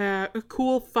course, a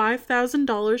cool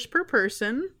 $5,000 per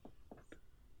person.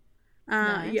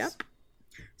 Nice. Yep.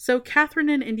 So Catherine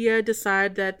and India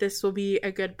decide that this will be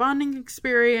a good bonding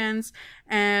experience,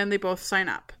 and they both sign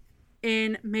up.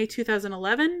 In May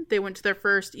 2011, they went to their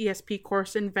first ESP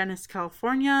course in Venice,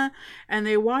 California, and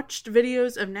they watched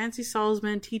videos of Nancy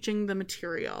Salzman teaching the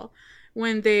material.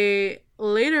 When they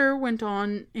later went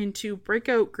on into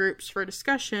breakout groups for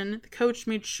discussion, the coach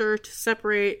made sure to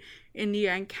separate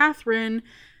India and Catherine.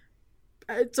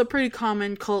 It's a pretty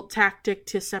common cult tactic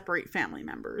to separate family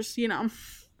members, you know.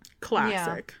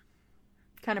 Classic.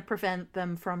 Yeah. Kind of prevent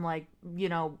them from, like, you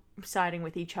know, siding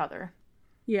with each other.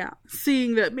 Yeah.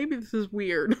 Seeing that maybe this is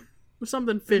weird.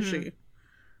 Something fishy.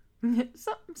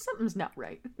 Something's not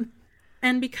right.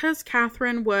 And because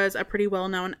Catherine was a pretty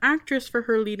well-known actress for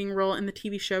her leading role in the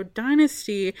TV show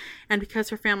Dynasty, and because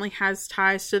her family has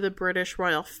ties to the British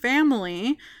royal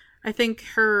family, I think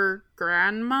her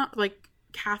grandma, like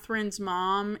Catherine's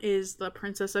mom, is the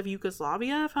Princess of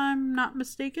Yugoslavia, if I'm not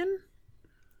mistaken.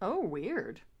 Oh,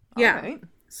 weird. Yeah. All right.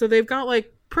 So they've got,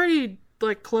 like, pretty,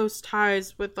 like, close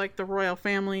ties with, like, the royal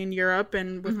family in Europe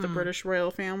and with the British royal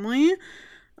family.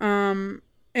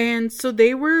 And so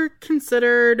they were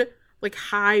considered, like,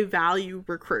 high-value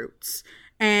recruits.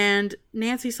 And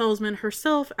Nancy Salzman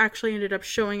herself actually ended up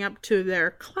showing up to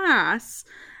their class.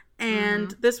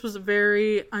 And this was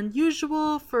very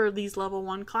unusual for these level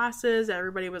 1 classes.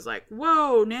 Everybody was like,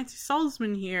 whoa, Nancy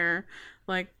Salzman here.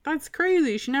 Like, that's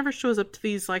crazy. She never shows up to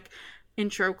these, like,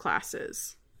 intro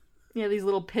classes. Yeah, these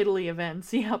little piddly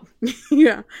events. Yep.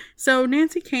 Yeah. So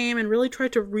Nancy came and really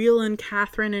tried to reel in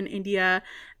Catherine and India,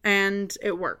 and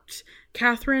it worked.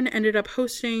 Catherine ended up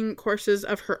hosting courses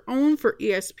of her own for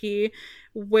ESP,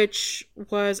 which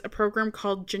was a program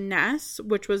called Jeunesse,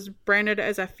 which was branded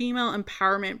as a female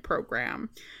empowerment program.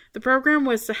 The program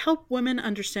was to help women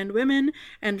understand women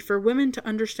and for women to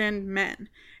understand men.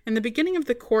 In the beginning of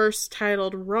the course,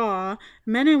 titled Raw,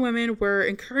 men and women were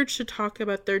encouraged to talk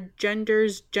about their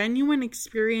gender's genuine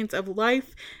experience of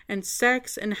life and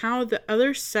sex and how the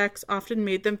other sex often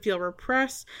made them feel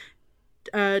repressed,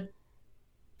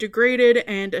 degraded,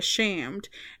 and ashamed.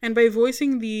 And by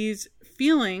voicing these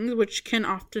feelings, which can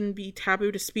often be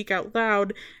taboo to speak out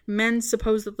loud, men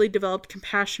supposedly developed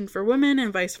compassion for women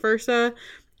and vice versa.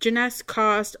 Jeunesse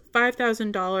cost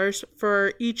 $5,000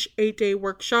 for each 8-day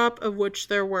workshop, of which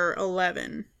there were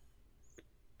 11.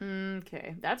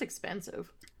 Okay, that's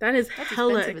expensive. That's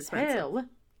hella expensive as hell.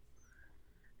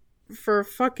 For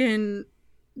fucking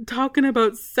talking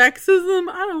about sexism?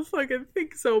 I don't fucking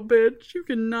think so, bitch. You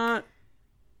cannot.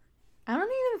 I don't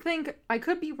even think, I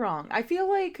could be wrong. I feel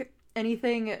like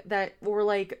anything that, or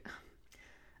like,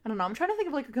 I don't know, I'm trying to think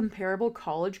of like a comparable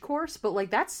college course, but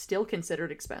like that's still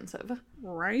considered expensive.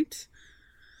 Right?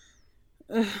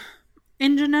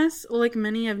 In Jeunesse, like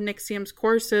many of NXIVM's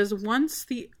courses, once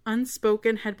the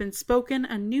unspoken had been spoken,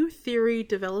 a new theory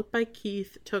developed by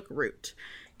Keith took root.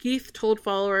 Keith told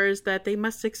followers that they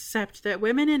must accept that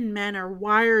women and men are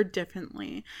wired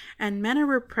differently, and men are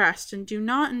repressed and do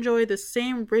not enjoy the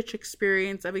same rich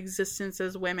experience of existence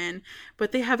as women,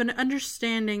 but they have an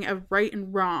understanding of right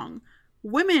and wrong.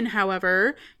 Women,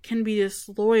 however, can be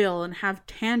disloyal and have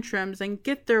tantrums and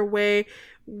get their way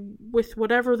with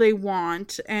whatever they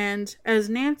want, and as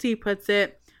Nancy puts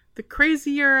it, the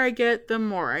crazier I get, the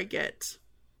more I get.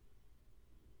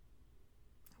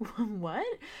 What?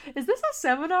 Is this a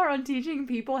seminar on teaching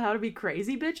people how to be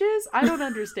crazy bitches? I don't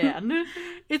understand.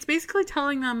 It's basically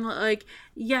telling them, like,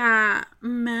 yeah,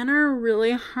 men are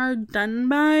really hard done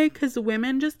by because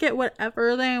women just get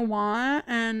whatever they want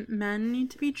and men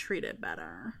need to be treated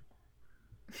better.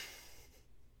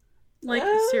 Like,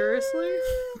 seriously?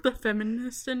 The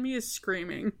feminist in me is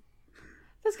screaming.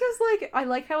 That's because, like, I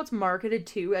like how it's marketed,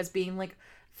 too, as being, like,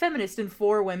 feminist and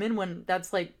for women when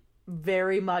that's, like,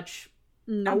 very much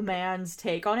Nope. man's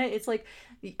take on it. It's like,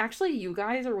 actually, you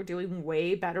guys are doing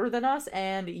way better than us,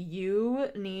 and you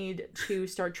need to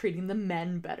start treating the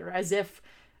men better, as if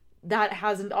that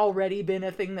hasn't already been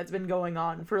a thing that's been going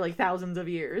on for like thousands of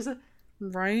years.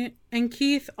 Right. And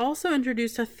Keith also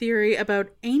introduced a theory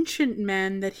about ancient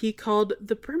men that he called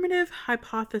the primitive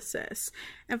hypothesis,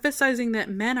 emphasizing that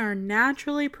men are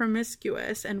naturally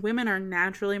promiscuous and women are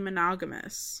naturally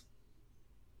monogamous.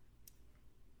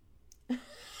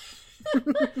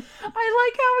 I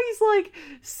like how he's like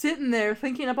sitting there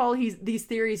thinking up all these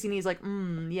theories, and he's like,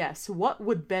 yes, what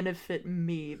would benefit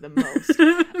me the most?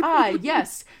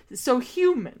 Yes. So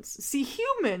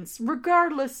humans,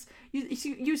 regardless,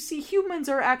 you see, humans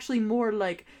are actually more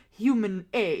like human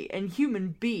A and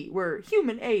human B, where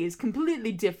human A is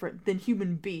completely different than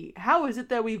human B. How is it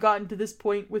that we've gotten to this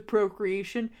point with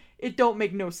procreation? It don't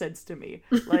make no sense to me.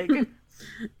 Like,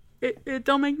 it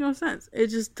don't make no sense. It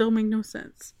just don't make no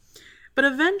sense. But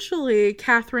eventually,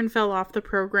 Catherine fell off the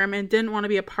program and didn't want to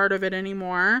be a part of it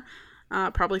anymore,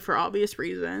 probably for obvious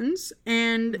reasons.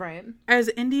 And right. As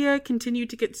India continued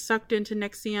to get sucked into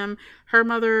NXIVM, her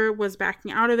mother was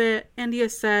backing out of it. India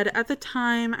said, "At the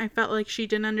time, I felt like she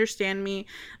didn't understand me,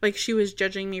 like she was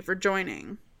judging me for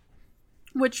joining."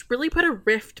 Which really put a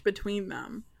rift between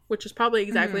them, which is probably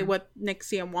exactly what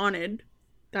NXIVM wanted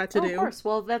that to do. Of course.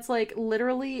 Well, that's like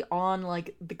literally on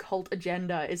like the cult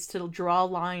agenda, is to draw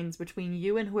lines between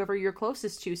you and whoever you're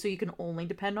closest to, so you can only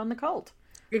depend on the cult.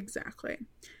 Exactly.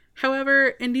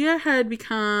 However, India had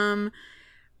become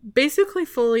basically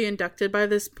fully inducted by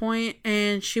this point,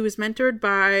 and she was mentored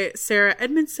by Sarah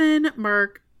Edmondson,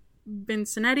 Mark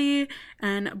Vincenetti,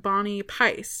 and Bonnie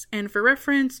Pice. And for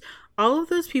reference, all of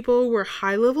those people were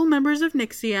high-level members of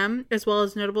NXIVM, as well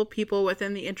as notable people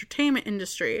within the entertainment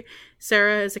industry.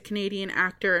 Sarah is a Canadian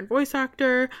actor and voice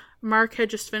actor. Mark had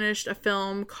just finished a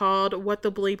film called What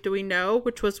the Bleep Do We Know,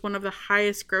 which was one of the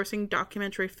highest-grossing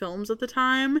documentary films at the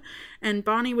time. And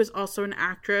Bonnie was also an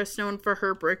actress known for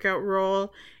her breakout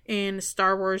role in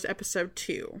Star Wars Episode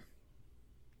 2.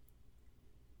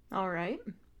 All right.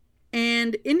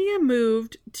 And India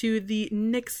moved to the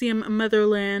NXIVM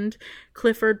motherland,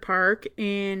 Clifford Park,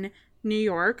 in New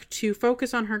York to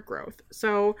focus on her growth.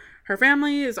 So her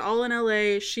family is all in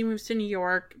LA. She moves to New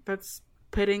York. That's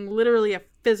putting literally a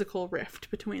physical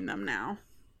rift between them now.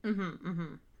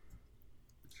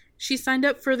 She signed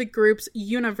up for the group's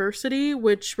university,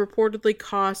 which reportedly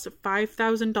cost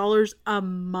 $5,000 a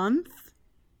month.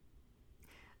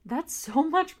 That's so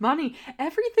much money.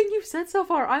 Everything you've said so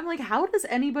far, I'm like, how does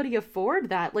anybody afford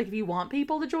that? Like, if you want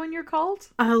people to join your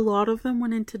cult? A lot of them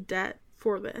went into debt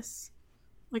for this.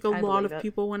 Like, a lot of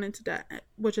people went into debt,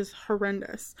 which is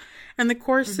horrendous. And the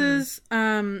course's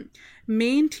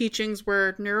main teachings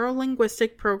were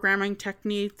neuro-linguistic programming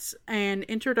techniques and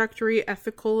introductory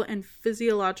ethical and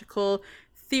physiological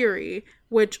theory,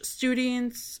 which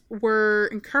students were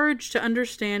encouraged to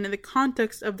understand in the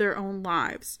context of their own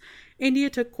lives. India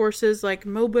took courses like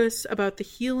Mobus about the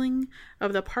healing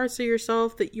of the parts of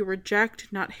yourself that you reject,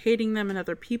 not hating them in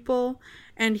other people,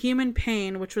 and Human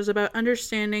Pain, which was about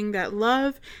understanding that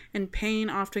love and pain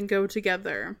often go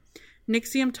together.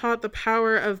 NXIVM taught the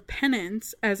power of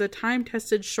penance as a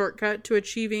time-tested shortcut to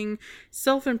achieving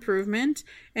self-improvement,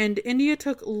 and India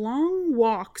took long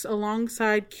walks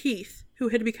alongside Keith, who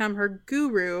had become her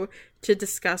guru, to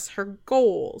discuss her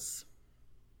goals.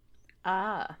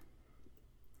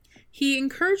 He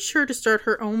encouraged her to start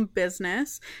her own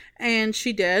business, and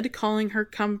she did, calling her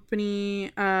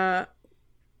company, her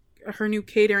new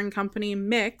catering company,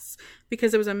 Mix,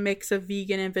 because it was a mix of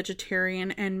vegan and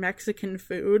vegetarian and Mexican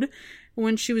food.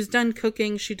 When she was done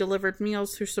cooking, she delivered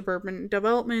meals through suburban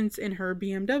developments in her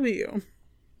BMW.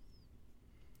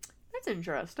 That's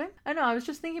interesting. I know, I was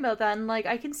just thinking about that, and like,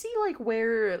 I can see like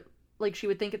where like she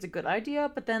would think it's a good idea,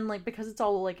 but then like because it's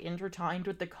all like intertwined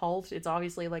with the cult, it's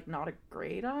obviously like not a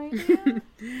great idea.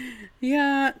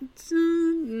 Yeah.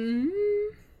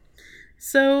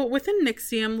 So within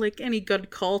NXIVM, like any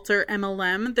good cult or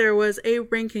MLM, there was a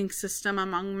ranking system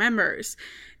among members.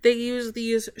 They used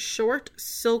these short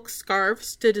silk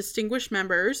scarves to distinguish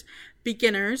members.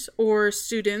 Beginners or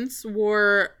students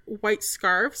wore white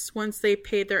scarves once they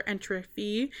paid their entry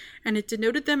fee, and it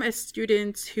denoted them as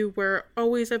students who were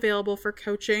always available for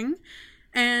coaching.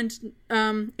 And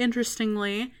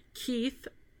interestingly, Keith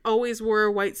always wore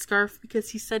a white scarf because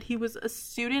he said he was a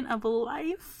student of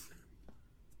life.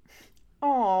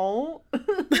 Oh,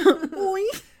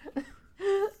 the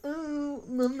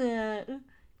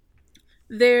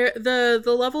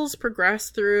levels progress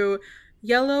through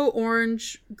yellow,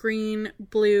 orange, green,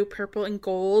 blue, purple, and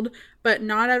gold, but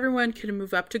not everyone could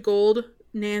move up to gold.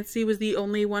 Nancy was the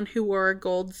only one who wore a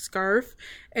gold scarf,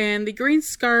 and the green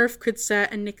scarf could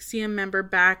set a NXIVM member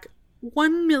back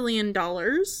 $1 million.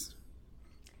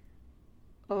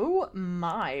 Oh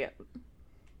my.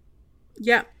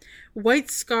 Yeah.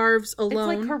 White scarves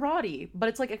alone. It's like karate, but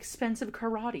it's like expensive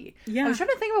karate. Yeah. I was trying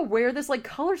to think about where this like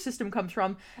color system comes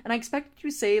from, and I expected you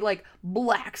to say like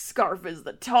black scarf is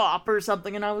the top or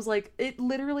something, and I was like, it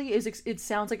literally is. It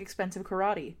sounds like expensive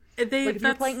karate. Like if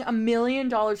you're paying $1 million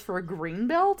for a green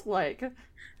belt, like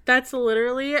that's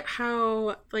literally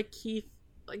how like he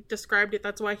like described it.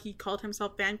 That's why he called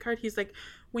himself Vanguard. He's like,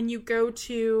 when you go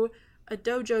to a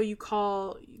dojo, you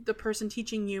call the person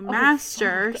teaching you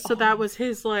master. So that was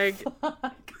his like.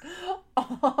 Fuck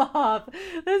off.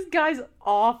 This guy's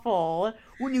awful.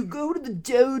 When you go to the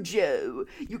dojo,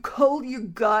 you call your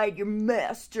guide your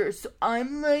master. So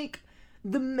I'm like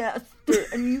the master,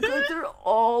 and you guys are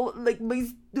all like my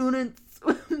students,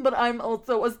 but I'm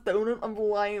also a student of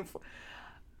life.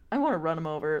 I want to run him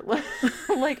over.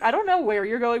 Like, I don't know where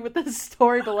you're going with this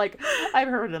story, but, like, I've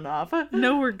heard enough.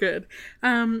 No, we're good.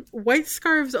 White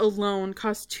scarves alone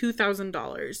cost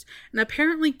 $2,000, and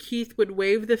apparently Keith would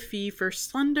waive the fee for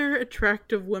slender,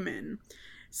 attractive women.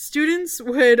 Students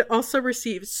would also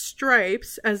receive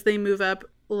stripes as they move up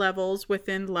levels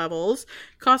within levels,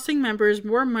 costing members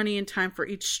more money and time for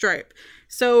each stripe.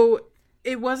 So,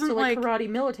 it wasn't like karate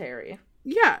military.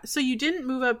 Yeah, so you didn't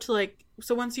move up to, like,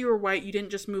 so once you were white, you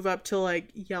didn't just move up to, like,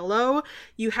 yellow.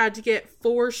 You had to get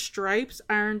 4 stripes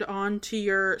ironed onto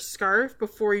your scarf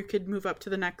before you could move up to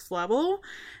the next level.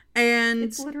 And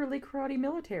it's literally karate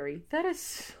military. That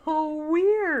is so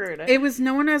weird. It was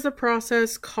known as a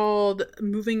process called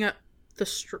moving up the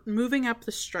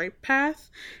stripe path,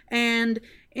 and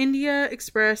India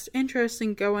expressed interest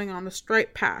in going on the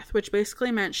stripe path, which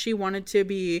basically meant she wanted to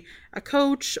be a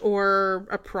coach or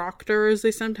a proctor, as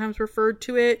they sometimes referred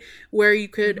to it, where you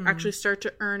could actually start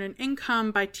to earn an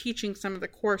income by teaching some of the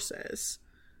courses.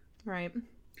 Right.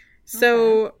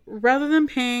 So rather than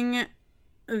paying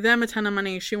them a ton of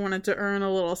money, she wanted to earn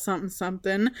a little something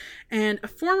something. And a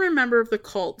former member of the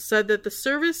cult said that the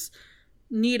service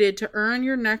needed to earn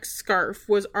your next scarf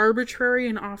was arbitrary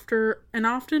and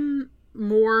often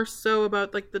more so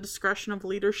about like the discretion of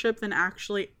leadership than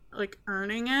actually like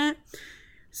earning it.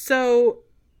 So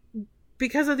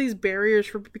because of these barriers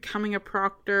for becoming a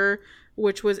proctor,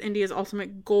 which was India's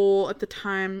ultimate goal at the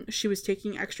time, she was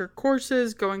taking extra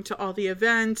courses, going to all the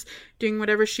events, doing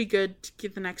whatever she could to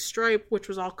get the next stripe, which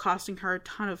was all costing her a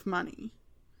ton of money.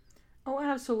 Oh,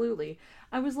 absolutely.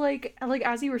 I was like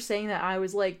as you were saying that, I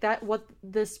was like, that what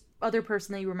this other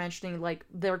person that you were mentioning, like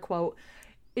their quote,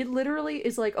 it literally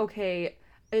is like, okay,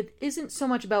 it isn't so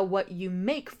much about what you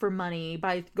make for money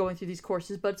by going through these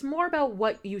courses, but it's more about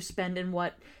what you spend and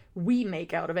what we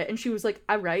make out of it. And she was like,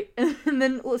 all right. And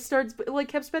then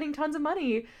kept spending tons of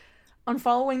money on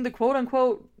following the quote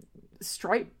unquote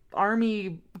stripe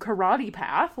army karate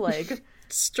path. Like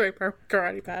stripe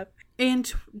karate path. In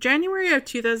January of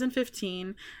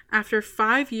 2015, after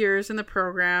 5 years in the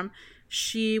program,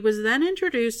 she was then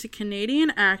introduced to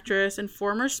Canadian actress and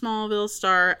former Smallville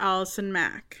star Allison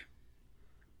Mack.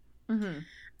 Mm-hmm.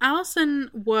 Allison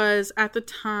was at the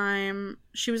time,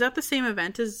 she was at the same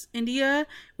event as India,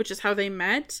 which is how they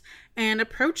met, and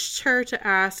approached her to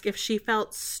ask if she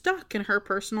felt stuck in her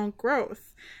personal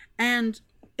growth. And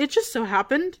it just so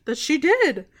happened that she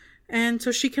did. And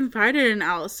so she confided in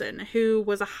Allison, who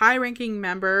was a high-ranking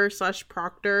member /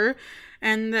 proctor,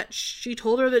 and that she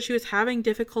told her that she was having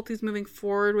difficulties moving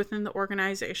forward within the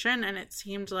organization, and it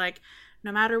seemed like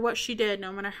no matter what she did,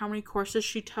 no matter how many courses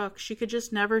she took, she could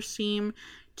just never seem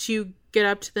to get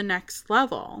up to the next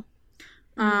level.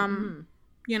 You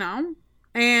know?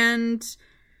 And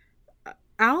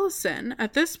Allison,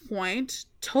 at this point,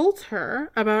 told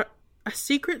her about a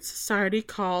secret society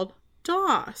called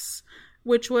DOS,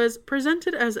 which was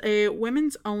presented as a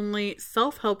women's-only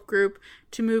self-help group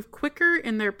to move quicker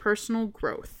in their personal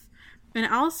growth. And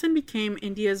Allison became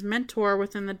India's mentor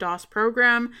within the DOS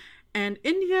program, and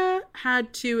India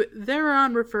had to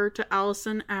thereon refer to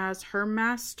Allison as her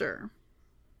master.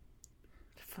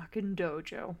 Fucking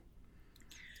dojo.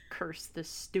 Curse this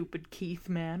stupid Keith,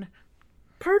 man.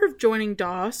 Part of joining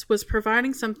DOS was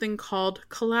providing something called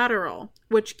collateral,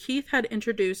 which Keith had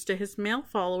introduced to his male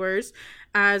followers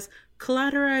as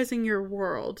collateralizing your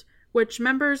world, which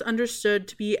members understood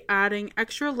to be adding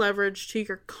extra leverage to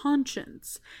your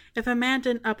conscience. If a man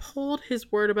didn't uphold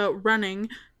his word about running,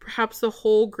 perhaps the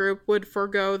whole group would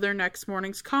forego their next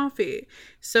morning's coffee.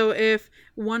 So if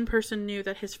one person knew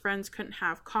that his friends couldn't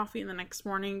have coffee the next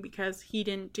morning because he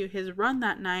didn't do his run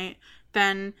that night,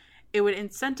 then it would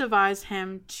incentivize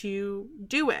him to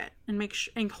do it and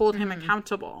and hold him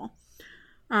accountable.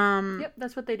 Yep,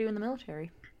 that's what they do in the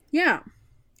military. Yeah.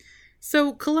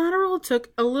 So collateral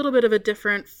took a little bit of a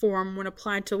different form when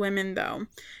applied to women, though.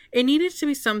 It needed to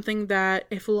be something that,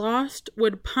 if lost,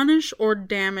 would punish or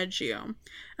damage you.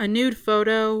 A nude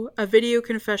photo, a video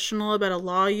confessional about a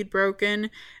law you'd broken,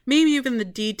 maybe even the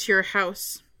deed to your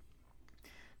house.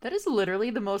 That is literally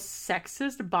the most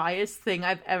sexist, biased thing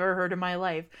I've ever heard in my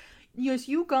life. Yes,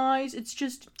 you guys, it's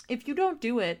just, if you don't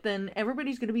do it, then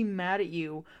everybody's going to be mad at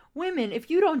you. Women, if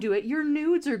you don't do it, your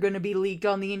nudes are going to be leaked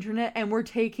on the internet and we're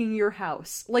taking your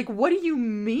house. Like, what do you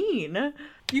mean?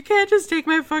 You can't just take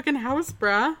my fucking house,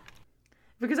 bruh.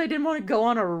 Because I didn't want to go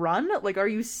on a run? Like, are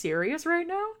you serious right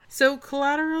now? So,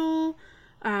 collateral,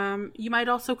 you might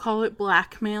also call it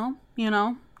blackmail,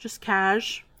 just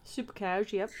cash. Super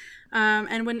cash, yep.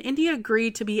 And when India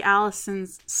agreed to be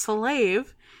Allison's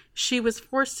slave, she was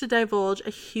forced to divulge a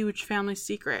huge family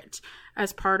secret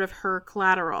as part of her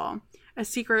collateral. A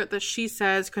secret that she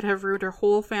says could have ruined her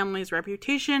whole family's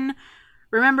reputation.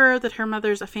 Remember that her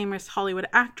mother's a famous Hollywood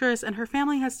actress and her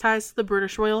family has ties to the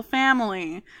British royal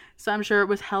family. So I'm sure it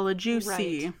was hella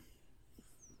juicy. Right.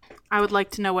 I would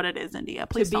like to know what it is, India.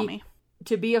 Please tell me.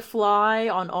 To be a fly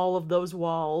on all of those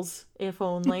walls, if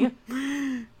only.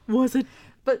 Was it?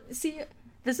 But see,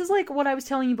 this is like what I was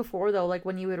telling you before, though. Like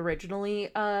when you had originally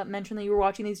mentioned that you were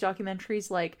watching these documentaries,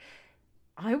 like,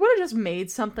 I would have just made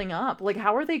something up. Like,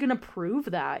 how are they going to prove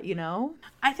that,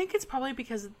 I think it's probably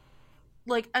because,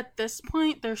 like, at this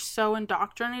point, they're so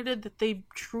indoctrinated that they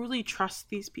truly trust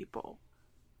these people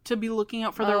to be looking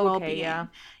out for their well-being. Yeah.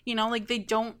 Like, they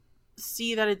don't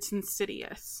see that it's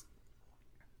insidious.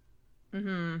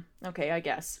 Okay, I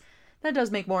guess. That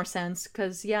does make more sense,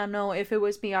 because, if it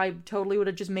was me, I totally would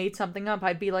have just made something up.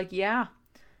 I'd be like, yeah,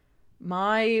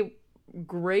 my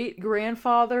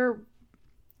great-grandfather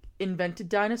invented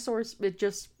dinosaurs.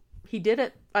 He did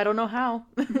it. I don't know how.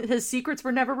 His secrets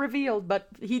were never revealed, but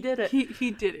he did it. He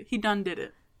did it. He done did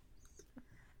it.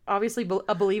 Obviously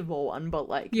a believable one, but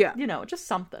just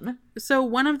something. So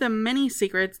one of the many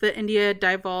secrets that India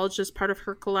divulged as part of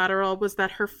her collateral was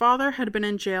that her father had been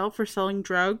in jail for selling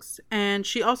drugs, and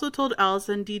she also told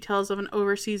Allison details of an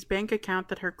overseas bank account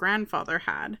that her grandfather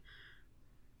had.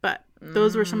 But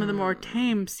those were some of the more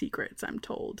tame secrets, I'm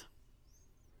told.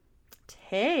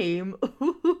 Tame?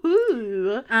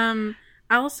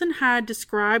 Allison had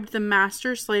described the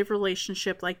master-slave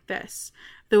relationship like this.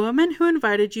 The woman who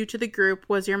invited you to the group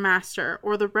was your master,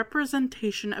 or the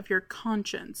representation of your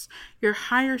conscience, your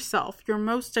higher self, your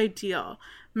most ideal.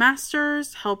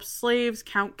 Masters help slaves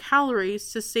count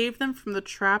calories to save them from the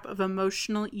trap of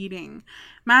emotional eating.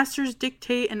 Masters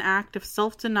dictate an act of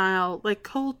self-denial, like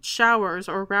cold showers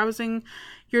or rousing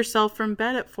yourself from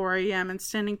bed at 4 a.m. and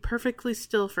standing perfectly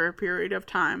still for a period of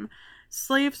time.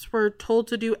 Slaves were told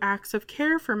to do acts of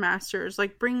care for masters,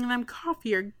 like bringing them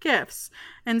coffee or gifts,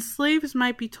 and slaves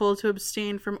might be told to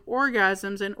abstain from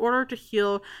orgasms in order to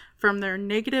heal from their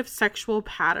negative sexual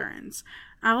patterns.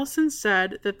 Allison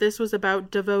said that this was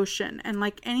about devotion, and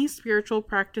like any spiritual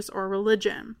practice or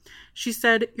religion. She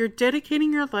said, "You're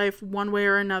dedicating your life one way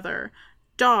or another."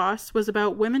 DOS was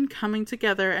about women coming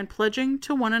together and pledging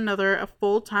to one another a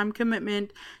full-time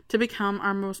commitment to become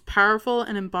our most powerful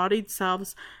and embodied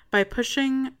selves by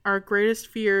pushing our greatest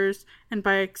fears and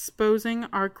by exposing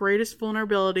our greatest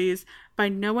vulnerabilities, by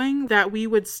knowing that we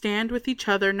would stand with each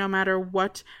other no matter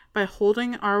what, by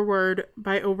holding our word,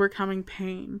 by overcoming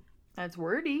pain. That's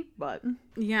wordy, but...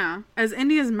 Yeah. As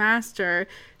India's master,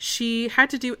 she had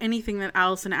to do anything that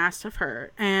Allison asked of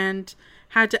her, and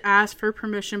had to ask for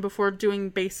permission before doing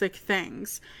basic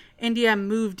things. India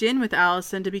moved in with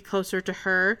Allison to be closer to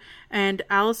her, and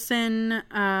Allison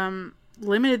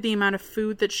limited the amount of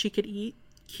food that she could eat.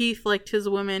 Keith liked his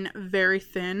women very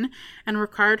thin and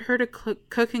required her to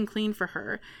cook and clean for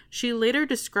her. She later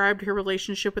described her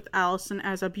relationship with Allison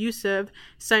as abusive,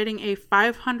 citing a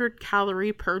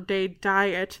 500-calorie per day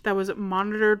diet that was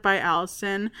monitored by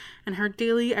Allison, and her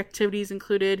daily activities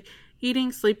including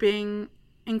eating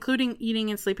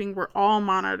and sleeping were all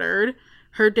monitored.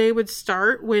 Her day would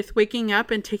start with waking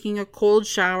up and taking a cold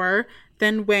shower,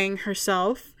 then weighing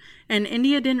herself. And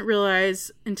India didn't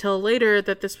realize until later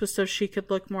that this was so she could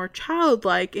look more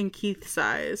childlike in Keith's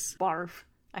eyes. Barf.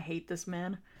 I hate this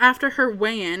man. After her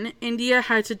weigh-in, India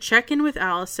had to check in with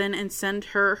Allison and send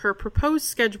her proposed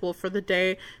schedule for the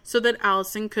day so that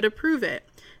Allison could approve it.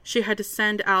 She had to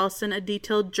send Allison a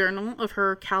detailed journal of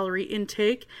her calorie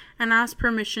intake and ask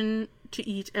permission to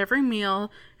eat every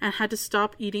meal, and had to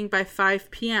stop eating by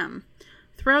 5 p.m.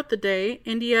 Throughout the day,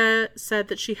 India said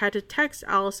that she had to text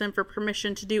Allison for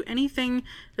permission to do anything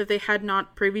that they had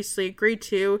not previously agreed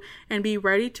to and be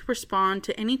ready to respond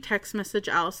to any text message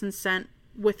Allison sent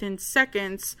within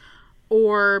seconds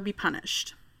or be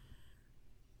punished.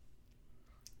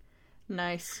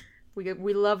 Nice.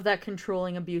 We love that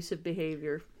controlling, abusive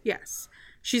behavior. Yes.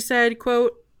 She said,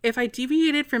 quote, "If I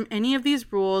deviated from any of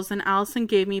these rules, then Allison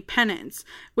gave me penance,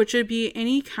 which would be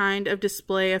any kind of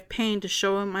display of pain to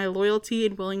show my loyalty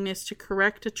and willingness to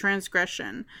correct a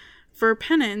transgression. For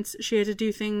penance, she had to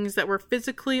do things that were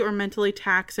physically or mentally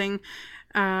taxing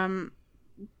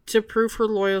to prove her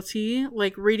loyalty,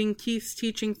 like reading Keith's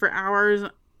teaching for hours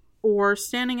or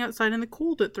standing outside in the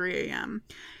cold at 3 a.m.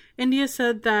 India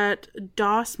said that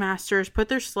DOS masters put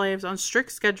their slaves on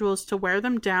strict schedules to wear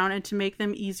them down and to make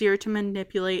them easier to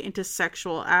manipulate into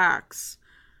sexual acts.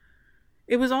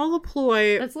 It was all a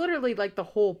ploy. That's literally like the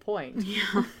whole point.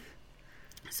 Yeah.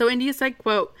 So India said,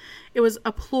 quote, "It was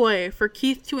a ploy for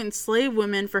Keith to enslave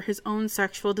women for his own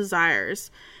sexual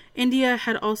desires. India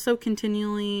had also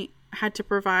continually had to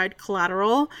provide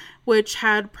collateral, which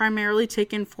had primarily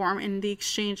taken form in the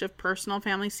exchange of personal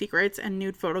family secrets and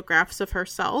nude photographs of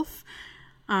herself,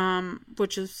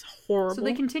 which is horrible." So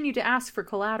they continue to ask for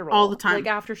collateral all the time, like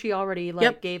after she already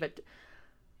gave it.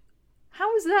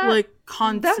 How is that? Like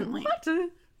constantly. What?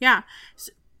 Yeah.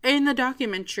 In the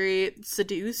documentary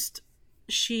Seduced,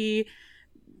 she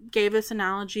gave this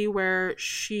analogy where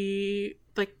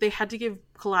they had to give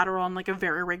collateral on like a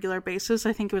very regular basis.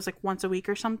 I think it was like once a week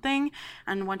or something.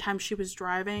 And one time she was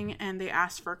driving and they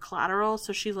asked for collateral.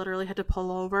 So she literally had to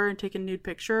pull over and take a nude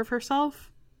picture of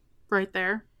herself right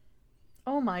there.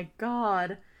 Oh my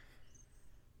God.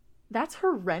 That's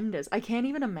horrendous. I can't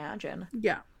even imagine.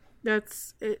 Yeah.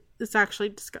 It's actually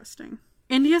disgusting.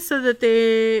 India said that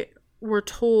they were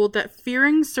told that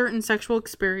fearing certain sexual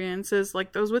experiences,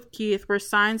 like those with Keith, were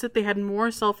signs that they had more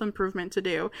self-improvement to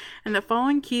do, and that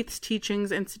following Keith's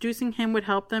teachings and seducing him would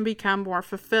help them become more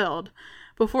fulfilled.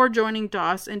 Before joining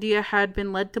DOS, India had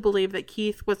been led to believe that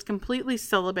Keith was completely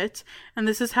celibate, and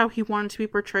this is how he wanted to be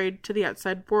portrayed to the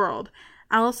outside world.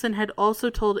 Allison had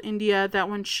also told India that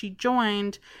when she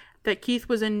joined, that Keith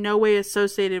was in no way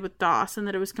associated with DOS and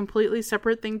that it was a completely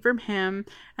separate thing from him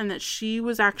and that she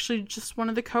was actually just one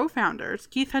of the co-founders.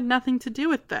 Keith had nothing to do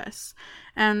with this.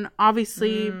 And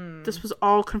obviously this was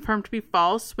all confirmed to be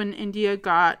false when India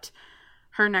got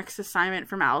her next assignment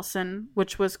from Allison,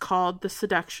 which was called the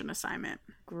seduction assignment.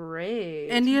 Great.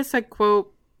 India said,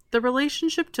 quote, "The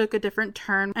relationship took a different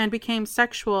turn and became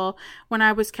sexual when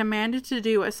I was commanded to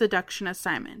do a seduction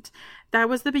assignment. That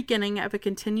was the beginning of a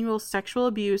continual sexual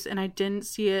abuse, and I didn't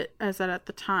see it as that at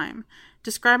the time."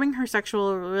 Describing her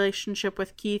sexual relationship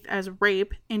with Keith as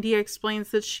rape, India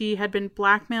explains that she had been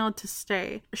blackmailed to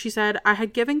stay. She said, "I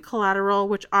had given collateral,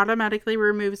 which automatically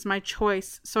removes my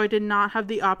choice, so I did not have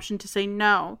the option to say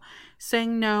no.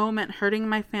 Saying no meant hurting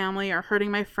my family or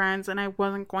hurting my friends, and I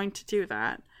wasn't going to do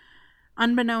that."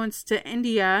 Unbeknownst to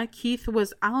India, Keith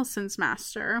was Allison's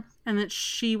master, and that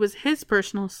she was his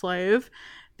personal slave.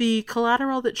 The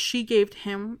collateral that she gave to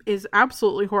him is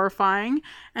absolutely horrifying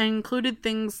and included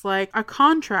things like a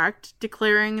contract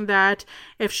declaring that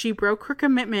if she broke her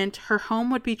commitment, her home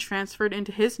would be transferred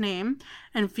into his name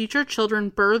and future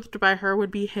children birthed by her would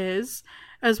be his,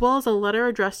 as well as a letter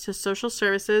addressed to social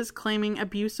services claiming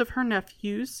abuse of her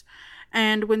nephews.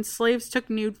 And when slaves took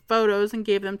nude photos and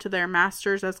gave them to their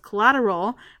masters as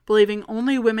collateral, believing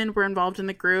only women were involved in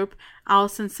the group,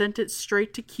 Allison sent it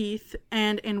straight to Keith.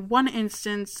 And in one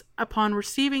instance, upon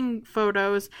receiving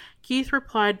photos, Keith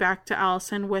replied back to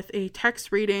Allison with a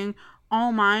text reading,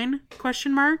 "All mine?"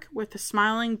 with a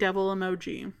smiling devil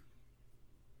emoji.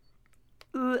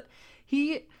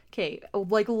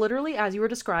 Like literally as you were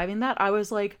describing that, I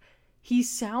was like, he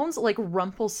sounds like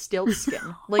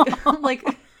Rumpelstiltskin.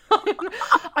 like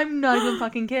I'm not even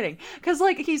fucking kidding. Because,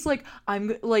 like, he's like,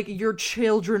 I'm, like, your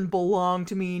children belong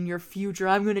to me in your future.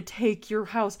 I'm gonna take your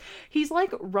house. He's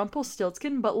like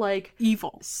Rumpelstiltskin, but, like...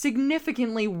 evil.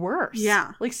 Significantly worse.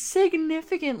 Yeah. Like,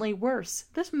 significantly worse.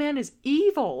 This man is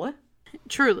evil.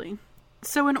 Truly.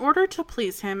 So in order to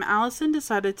please him, Allison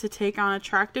decided to take on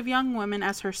attractive young women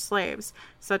as her slaves,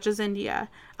 such as India.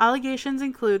 Allegations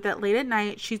include that late at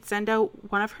night, she'd send out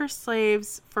one of her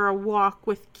slaves for a walk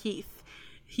with Keith.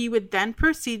 He would then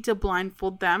proceed to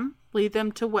blindfold them, lead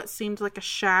them to what seemed like a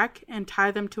shack, and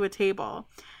tie them to a table.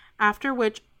 After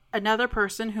which, another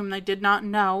person whom they did not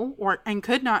know and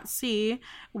could not see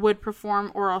would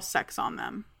perform oral sex on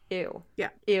them. Ew.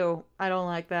 Yeah. Ew. I don't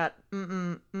like that.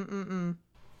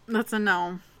 That's a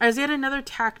no. As yet another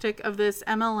tactic of this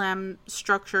MLM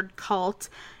structured cult,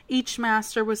 each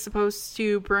master was supposed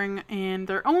to bring in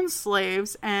their own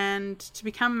slaves, and to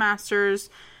become masters,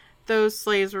 those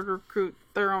slaves would recruit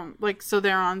their own,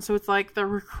 so it's like the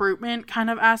recruitment kind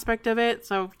of aspect of it.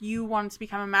 So if you wanted to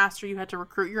become a master, you had to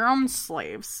recruit your own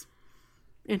slaves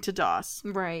into DOS.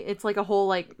 Right. It's like a whole,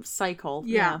 like, cycle.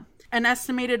 Yeah. An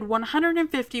estimated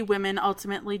 150 women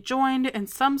ultimately joined, and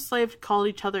some slaves called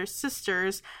each other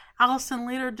sisters. Allison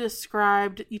later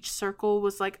described each circle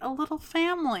was like a little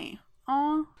family.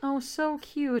 Aw. Oh, so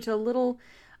cute. A little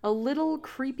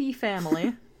creepy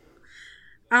family.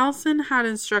 Allison had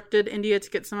instructed India to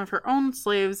get some of her own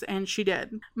slaves, and she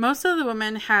did. Most of the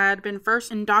women had been first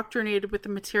indoctrinated with the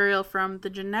material from the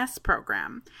Jeunesse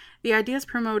program. The ideas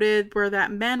promoted were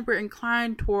that men were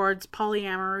inclined towards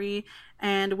polyamory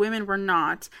and women were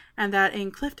not, and that in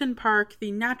Clifton Park,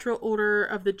 the natural order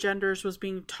of the genders was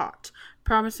being taught.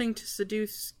 Promising to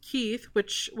seduce Keith,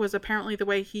 which was apparently the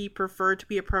way he preferred to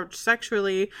be approached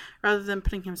sexually, rather than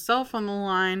putting himself on the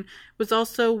line, was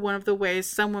also one of the ways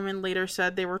some women later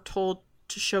said they were told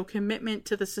to show commitment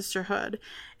to the sisterhood.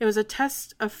 It was a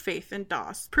test of faith in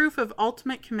DOS, proof of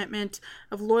ultimate commitment,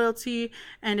 of loyalty,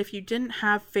 and if you didn't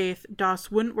have faith, DOS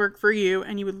wouldn't work for you,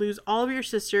 and you would lose all of your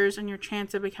sisters and your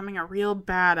chance of becoming a real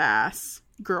badass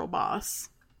girl boss.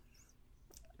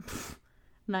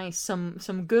 Nice.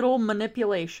 Some good old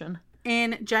manipulation.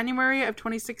 In January of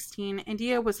 2016,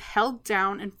 India was held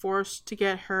down and forced to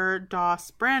get her DOS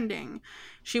branding.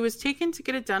 She was taken to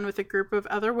get it done with a group of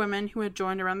other women who had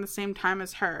joined around the same time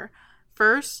as her.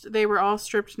 First, they were all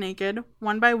stripped naked.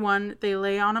 One by one, they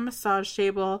lay on a massage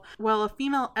table, while a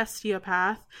female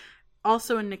osteopath,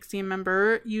 also a NXIVM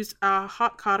member, used a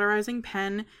hot cauterizing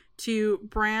pen to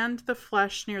brand the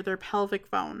flesh near their pelvic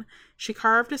bone. She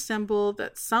carved a symbol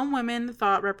that some women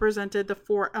thought represented the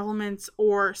 4 elements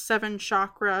or 7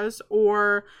 chakras,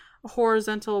 or a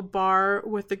horizontal bar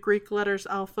with the Greek letters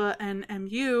alpha and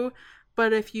mu,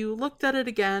 but if you looked at it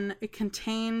again, it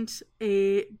contained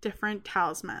a different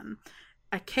talisman,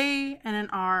 a K and an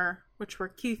R, which were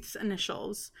Keith's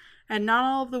initials, and not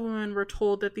all of the women were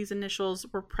told that these initials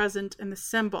were present in the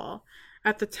symbol.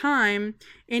 At the time,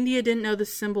 India didn't know the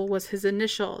symbol was his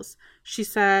initials. She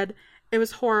said, "It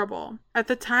was horrible. At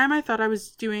the time, I thought I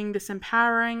was doing this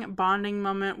empowering, bonding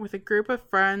moment with a group of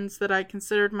friends that I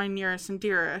considered my nearest and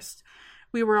dearest.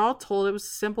 We were all told it was a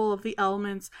symbol of the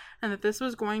elements and that this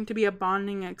was going to be a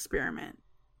bonding experience.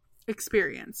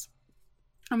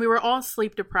 And we were all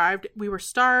sleep deprived. We were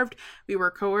starved. We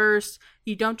were coerced.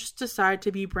 You don't just decide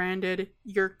to be branded.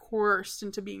 You're coerced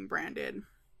into being branded."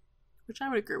 Which I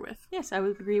would agree with. Yes, I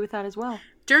would agree with that as well.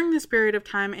 During this period of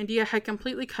time, India had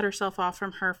completely cut herself off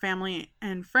from her family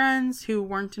and friends who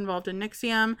weren't involved in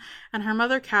NXIVM, and her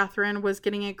mother, Catherine, was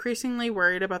getting increasingly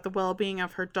worried about the well-being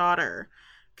of her daughter.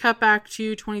 Cut back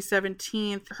to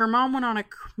 2017, her mom went on a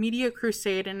media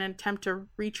crusade in an attempt to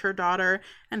reach her daughter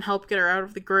and help get her out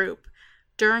of the group.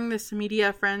 During this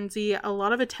media frenzy, a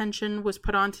lot of attention was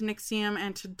put on to NXIVM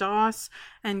and to DOS,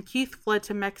 and Keith fled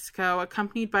to Mexico,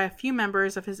 accompanied by a few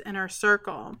members of his inner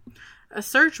circle. A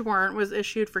search warrant was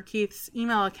issued for Keith's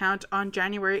email account on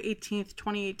January 18th,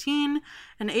 2018.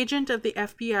 An agent of the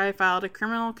FBI filed a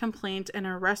criminal complaint and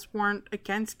arrest warrant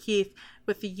against Keith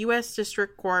with the U.S.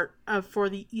 District Court for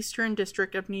the Eastern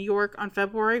District of New York on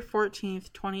February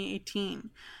 14th,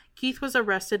 2018. Keith was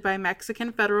arrested by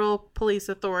Mexican federal police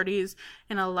authorities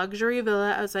in a luxury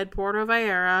villa outside Puerto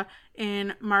Vallarta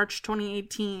in March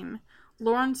 2018.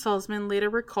 Lauren Salzman later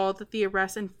recalled that the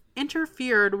arrest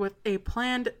interfered with a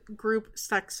planned group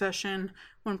sex session.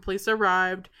 When police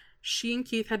arrived, she and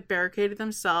Keith had barricaded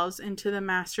themselves into the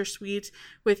master suite,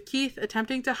 with Keith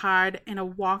attempting to hide in a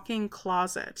walk-in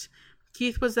closet.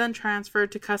 Keith was then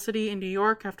transferred to custody in New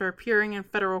York after appearing in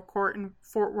federal court in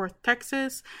Fort Worth,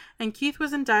 Texas, and Keith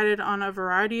was indicted on a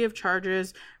variety of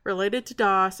charges related to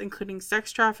DOS, including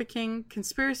sex trafficking,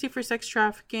 conspiracy for sex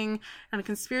trafficking, and a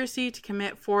conspiracy to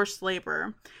commit forced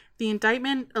labor. The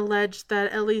indictment alleged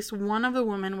that at least one of the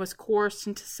women was coerced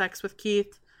into sex with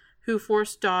Keith, who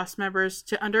forced DOS members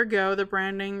to undergo the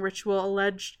branding ritual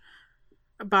alleged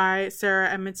by Sarah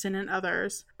Edmondson and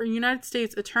others. United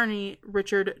States Attorney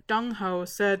Richard Dungho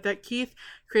said that Keith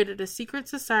created a secret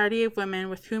society of women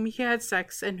with whom he had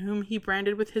sex and whom he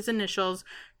branded with his initials,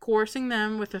 coercing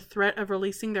them with the threat of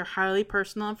releasing their highly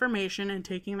personal information and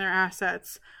taking their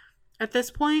assets. At this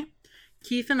point,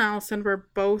 Keith and Allison were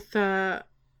both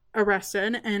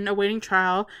arrested and awaiting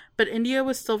trial, but India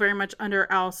was still very much under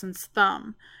Allison's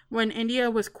thumb. When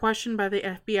India was questioned by the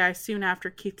FBI soon after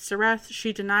Keith's arrest,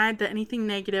 she denied that anything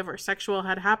negative or sexual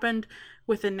had happened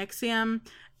with the NXIVM,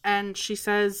 And she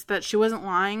says that she wasn't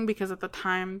lying because at the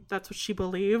time that's what she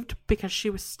believed because she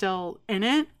was still in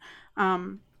it.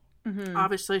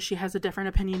 Obviously, she has a different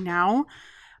opinion now.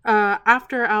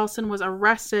 After Allison was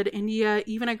arrested, India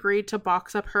even agreed to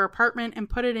box up her apartment and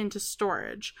put it into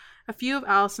storage. A few of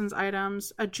Allison's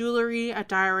items, a jewelry, a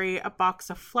diary, a box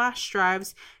of flash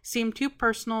drives, seemed too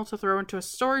personal to throw into a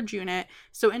storage unit,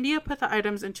 so India put the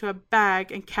items into a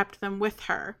bag and kept them with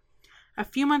her. A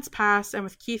few months passed, and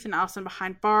with Keith and Allison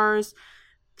behind bars,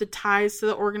 the ties to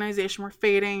the organization were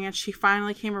fading, and she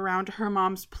finally came around to her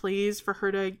mom's pleas for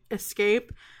her to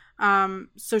escape.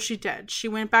 So she did. She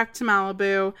went back to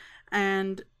Malibu,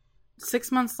 and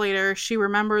 6 months later, she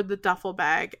remembered the duffel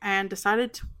bag and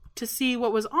decided to see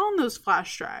what was on those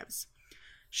flash drives.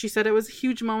 She said it was a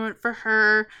huge moment for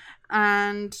her,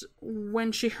 and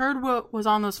when she heard what was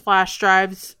on those flash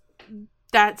drives,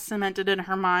 that cemented in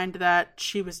her mind that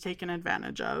she was taken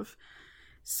advantage of.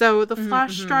 So the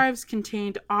flash drives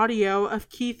contained audio of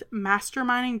Keith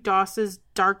masterminding Doss's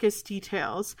darkest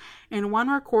details. In one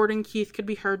recording, Keith could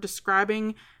be heard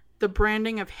describing the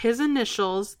branding of his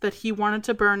initials that he wanted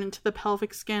to burn into the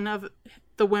pelvic skin of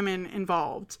the women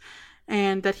involved,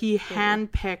 and that he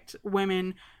handpicked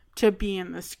women to be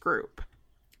in this group.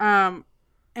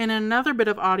 In another bit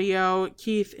of audio,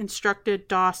 Keith instructed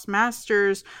Doss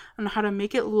Masters on how to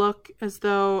make it look as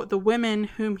though the women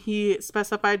whom he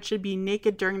specified should be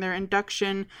naked during their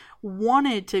induction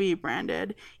wanted to be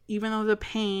branded, even though the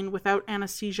pain without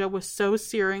anesthesia was so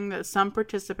searing that some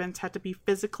participants had to be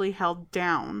physically held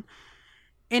down.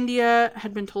 India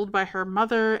had been told by her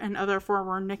mother and other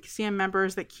former NXIVM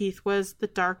members that Keith was the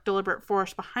dark, deliberate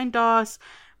force behind Doss,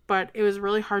 but it was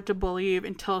really hard to believe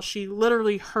until she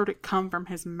literally heard it come from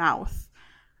his mouth.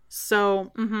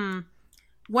 So,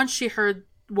 once she heard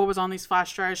what was on these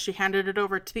flash drives, she handed it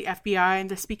over to the FBI, and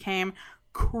this became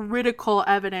critical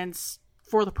evidence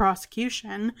for the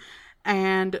prosecution.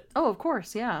 And oh, of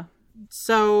course, yeah.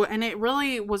 So, and it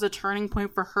really was a turning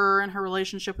point for her and her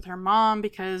relationship with her mom,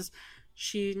 because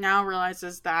she now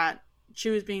realizes that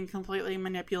she was being completely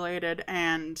manipulated,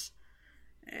 and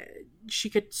she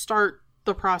could start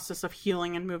the process of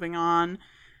healing and moving on.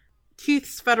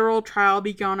 Keith's federal trial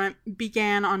began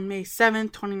on May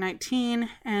 7th, 2019,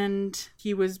 and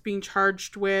he was being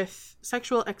charged with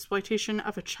sexual exploitation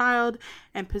of a child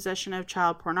and possession of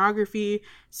child pornography,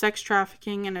 sex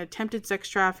trafficking and attempted sex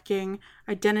trafficking,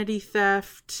 identity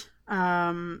theft,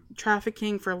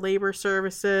 trafficking for labor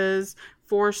services,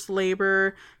 forced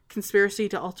labor, conspiracy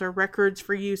to alter records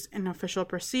for use in official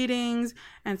proceedings,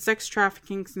 and sex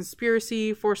trafficking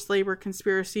conspiracy, forced labor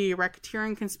conspiracy,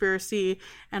 racketeering conspiracy,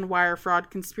 and wire fraud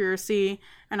conspiracy.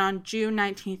 And on June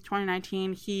 19th,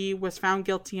 2019, he was found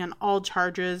guilty on all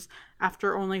charges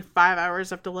after only 5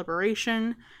 hours of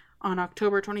deliberation. On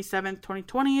October 27th,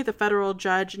 2020, the federal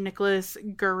judge, Nicholas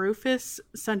Garoufis,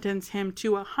 sentenced him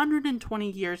to 120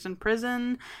 years in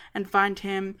prison and fined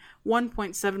him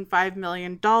 $1.75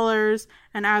 million.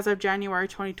 And as of January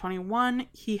 2021,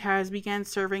 he has begun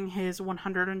serving his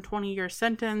 120-year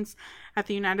sentence at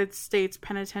the United States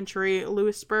Penitentiary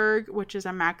Lewisburg, which is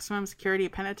a maximum security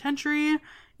penitentiary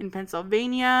in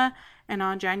Pennsylvania. And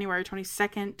on January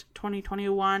 22nd,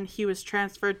 2021, he was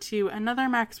transferred to another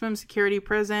maximum security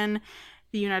prison,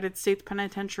 the United States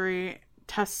Penitentiary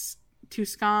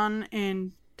Tucson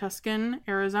in Tucson,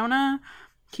 Arizona.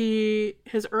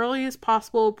 His earliest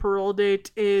possible parole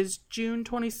date is June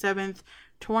 27th,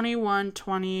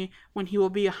 2120, when he will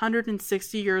be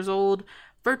 160 years old,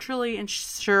 virtually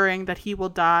ensuring that he will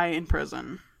die in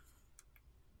prison.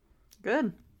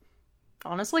 Good.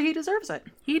 Honestly, he deserves it.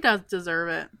 He does deserve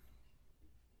it.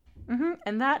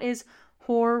 And that is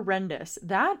horrendous.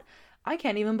 That, I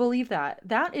can't even believe that.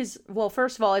 That is, well,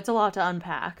 first of all, it's a lot to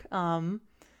unpack.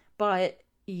 But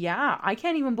yeah, I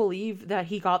can't even believe that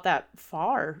he got that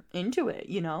far into it,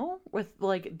 you know, with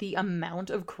like the amount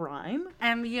of crime.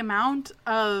 And the amount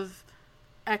of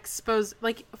expose,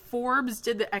 like Forbes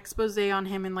did the expose on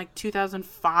him in like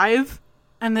 2005,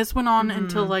 and this went on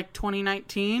until like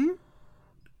 2019.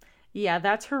 Yeah,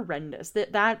 that's horrendous.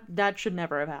 That should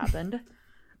never have happened.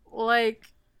 Like,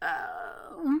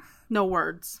 no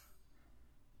words.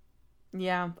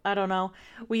 Yeah, I don't know.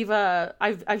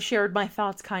 I've shared my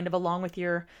thoughts kind of along with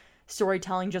your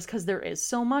storytelling just because there is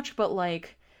so much, but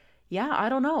like, yeah, I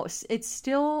don't know. It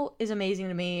still is amazing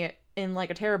to me in like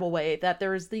a terrible way that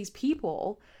there's these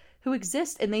people who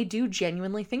exist and they do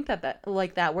genuinely think that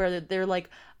like that, where they're like,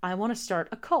 I want to start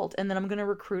a cult and then I'm going to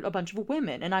recruit a bunch of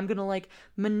women and I'm going to like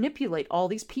manipulate all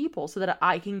these people so that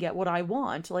I can get what I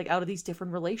want, like out of these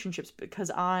different relationships, because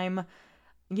I'm,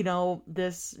 you know,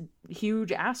 this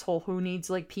huge asshole who needs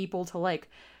like people to like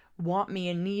want me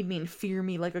and need me and fear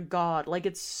me like a god. Like,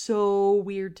 it's so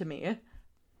weird to me.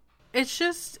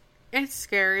 It's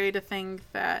scary to think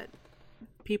that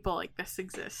people like this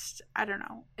exist. I don't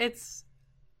know. It's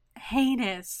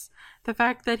heinous. The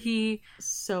fact that he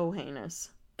so heinous.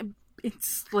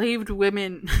 Enslaved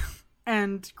women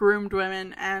and groomed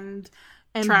women and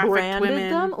trafficked branded women.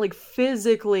 them, like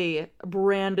physically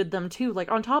branded them too,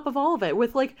 like on top of all of it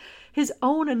with like his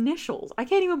own initials. I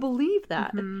can't even believe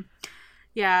that. Mm-hmm.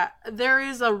 Yeah, there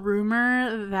is a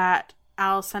rumor that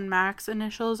Alice and Mac's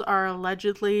initials are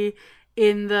allegedly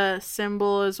in the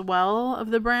symbol as well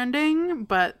of the branding,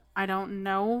 but I don't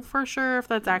know for sure if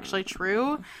that's actually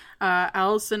true.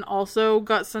 Allison also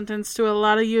got sentenced to a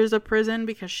lot of years of prison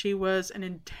because she was an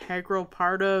integral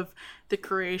part of the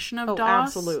creation of DOS.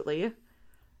 Absolutely.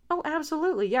 Oh,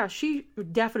 absolutely. Yeah, she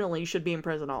definitely should be in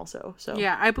prison also. So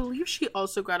yeah, I believe she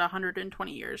also got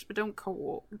 120 years, but don't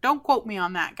quote me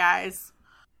on that, guys.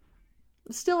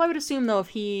 Still, I would assume though if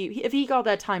he got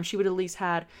that time, she would at least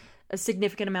had a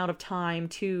significant amount of time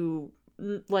to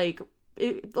like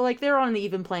they're on an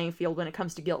even playing field when it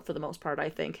comes to guilt for the most part. I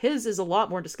think his is a lot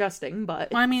more disgusting,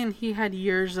 but well, I mean, he had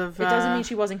years of. It doesn't mean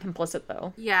she wasn't complicit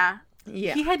though. Yeah,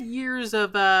 he had years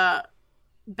of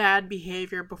bad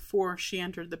behavior before she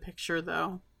entered the picture,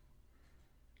 though.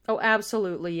 Oh,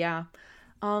 absolutely, yeah.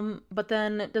 But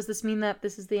then, does this mean that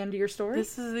this is the end of your story?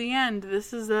 This is the end.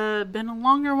 This has been a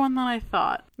longer one than I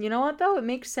thought. You know what, though? It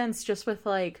makes sense just with,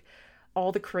 like,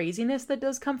 all the craziness that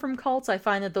does come from cults. I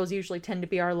find that those usually tend to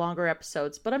be our longer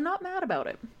episodes, but I'm not mad about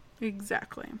it.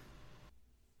 Exactly.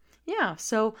 Yeah,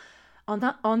 so on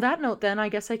that note, then, I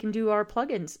guess I can do our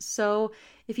plugins. So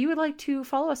if you would like to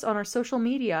follow us on our social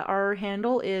media, our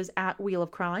handle is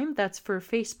 @WheelOfCrime. That's for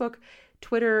Facebook,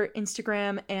 Twitter,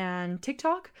 Instagram, and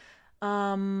TikTok.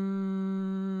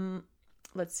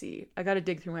 Let's see. I gotta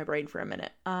dig through my brain for a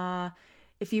minute.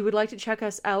 If you would like to check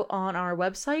us out on our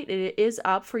website, it is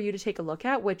up for you to take a look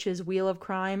at, which is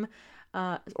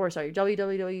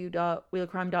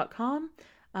www.wheelofcrime.com.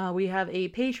 We have a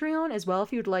Patreon as well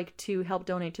if you'd like to help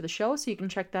donate to the show, so you can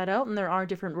check that out. And there are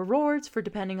different rewards for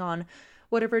depending on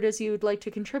whatever it is you'd like to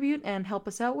contribute and help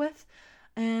us out with.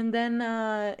 And then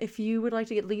if you would like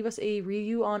to leave us a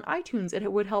review on iTunes,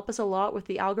 it would help us a lot with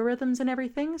the algorithms and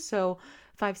everything. So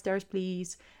 5 stars,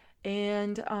 please.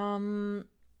 And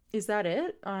is that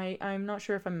it? I'm not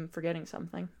sure if I'm forgetting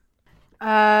something.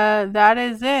 That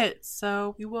is it.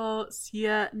 So we will see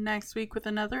you next week with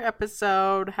another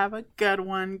episode. Have a good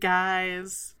one,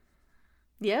 guys.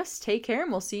 Yes, take care,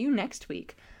 and we'll see you next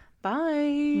week.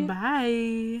 Bye.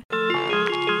 Bye.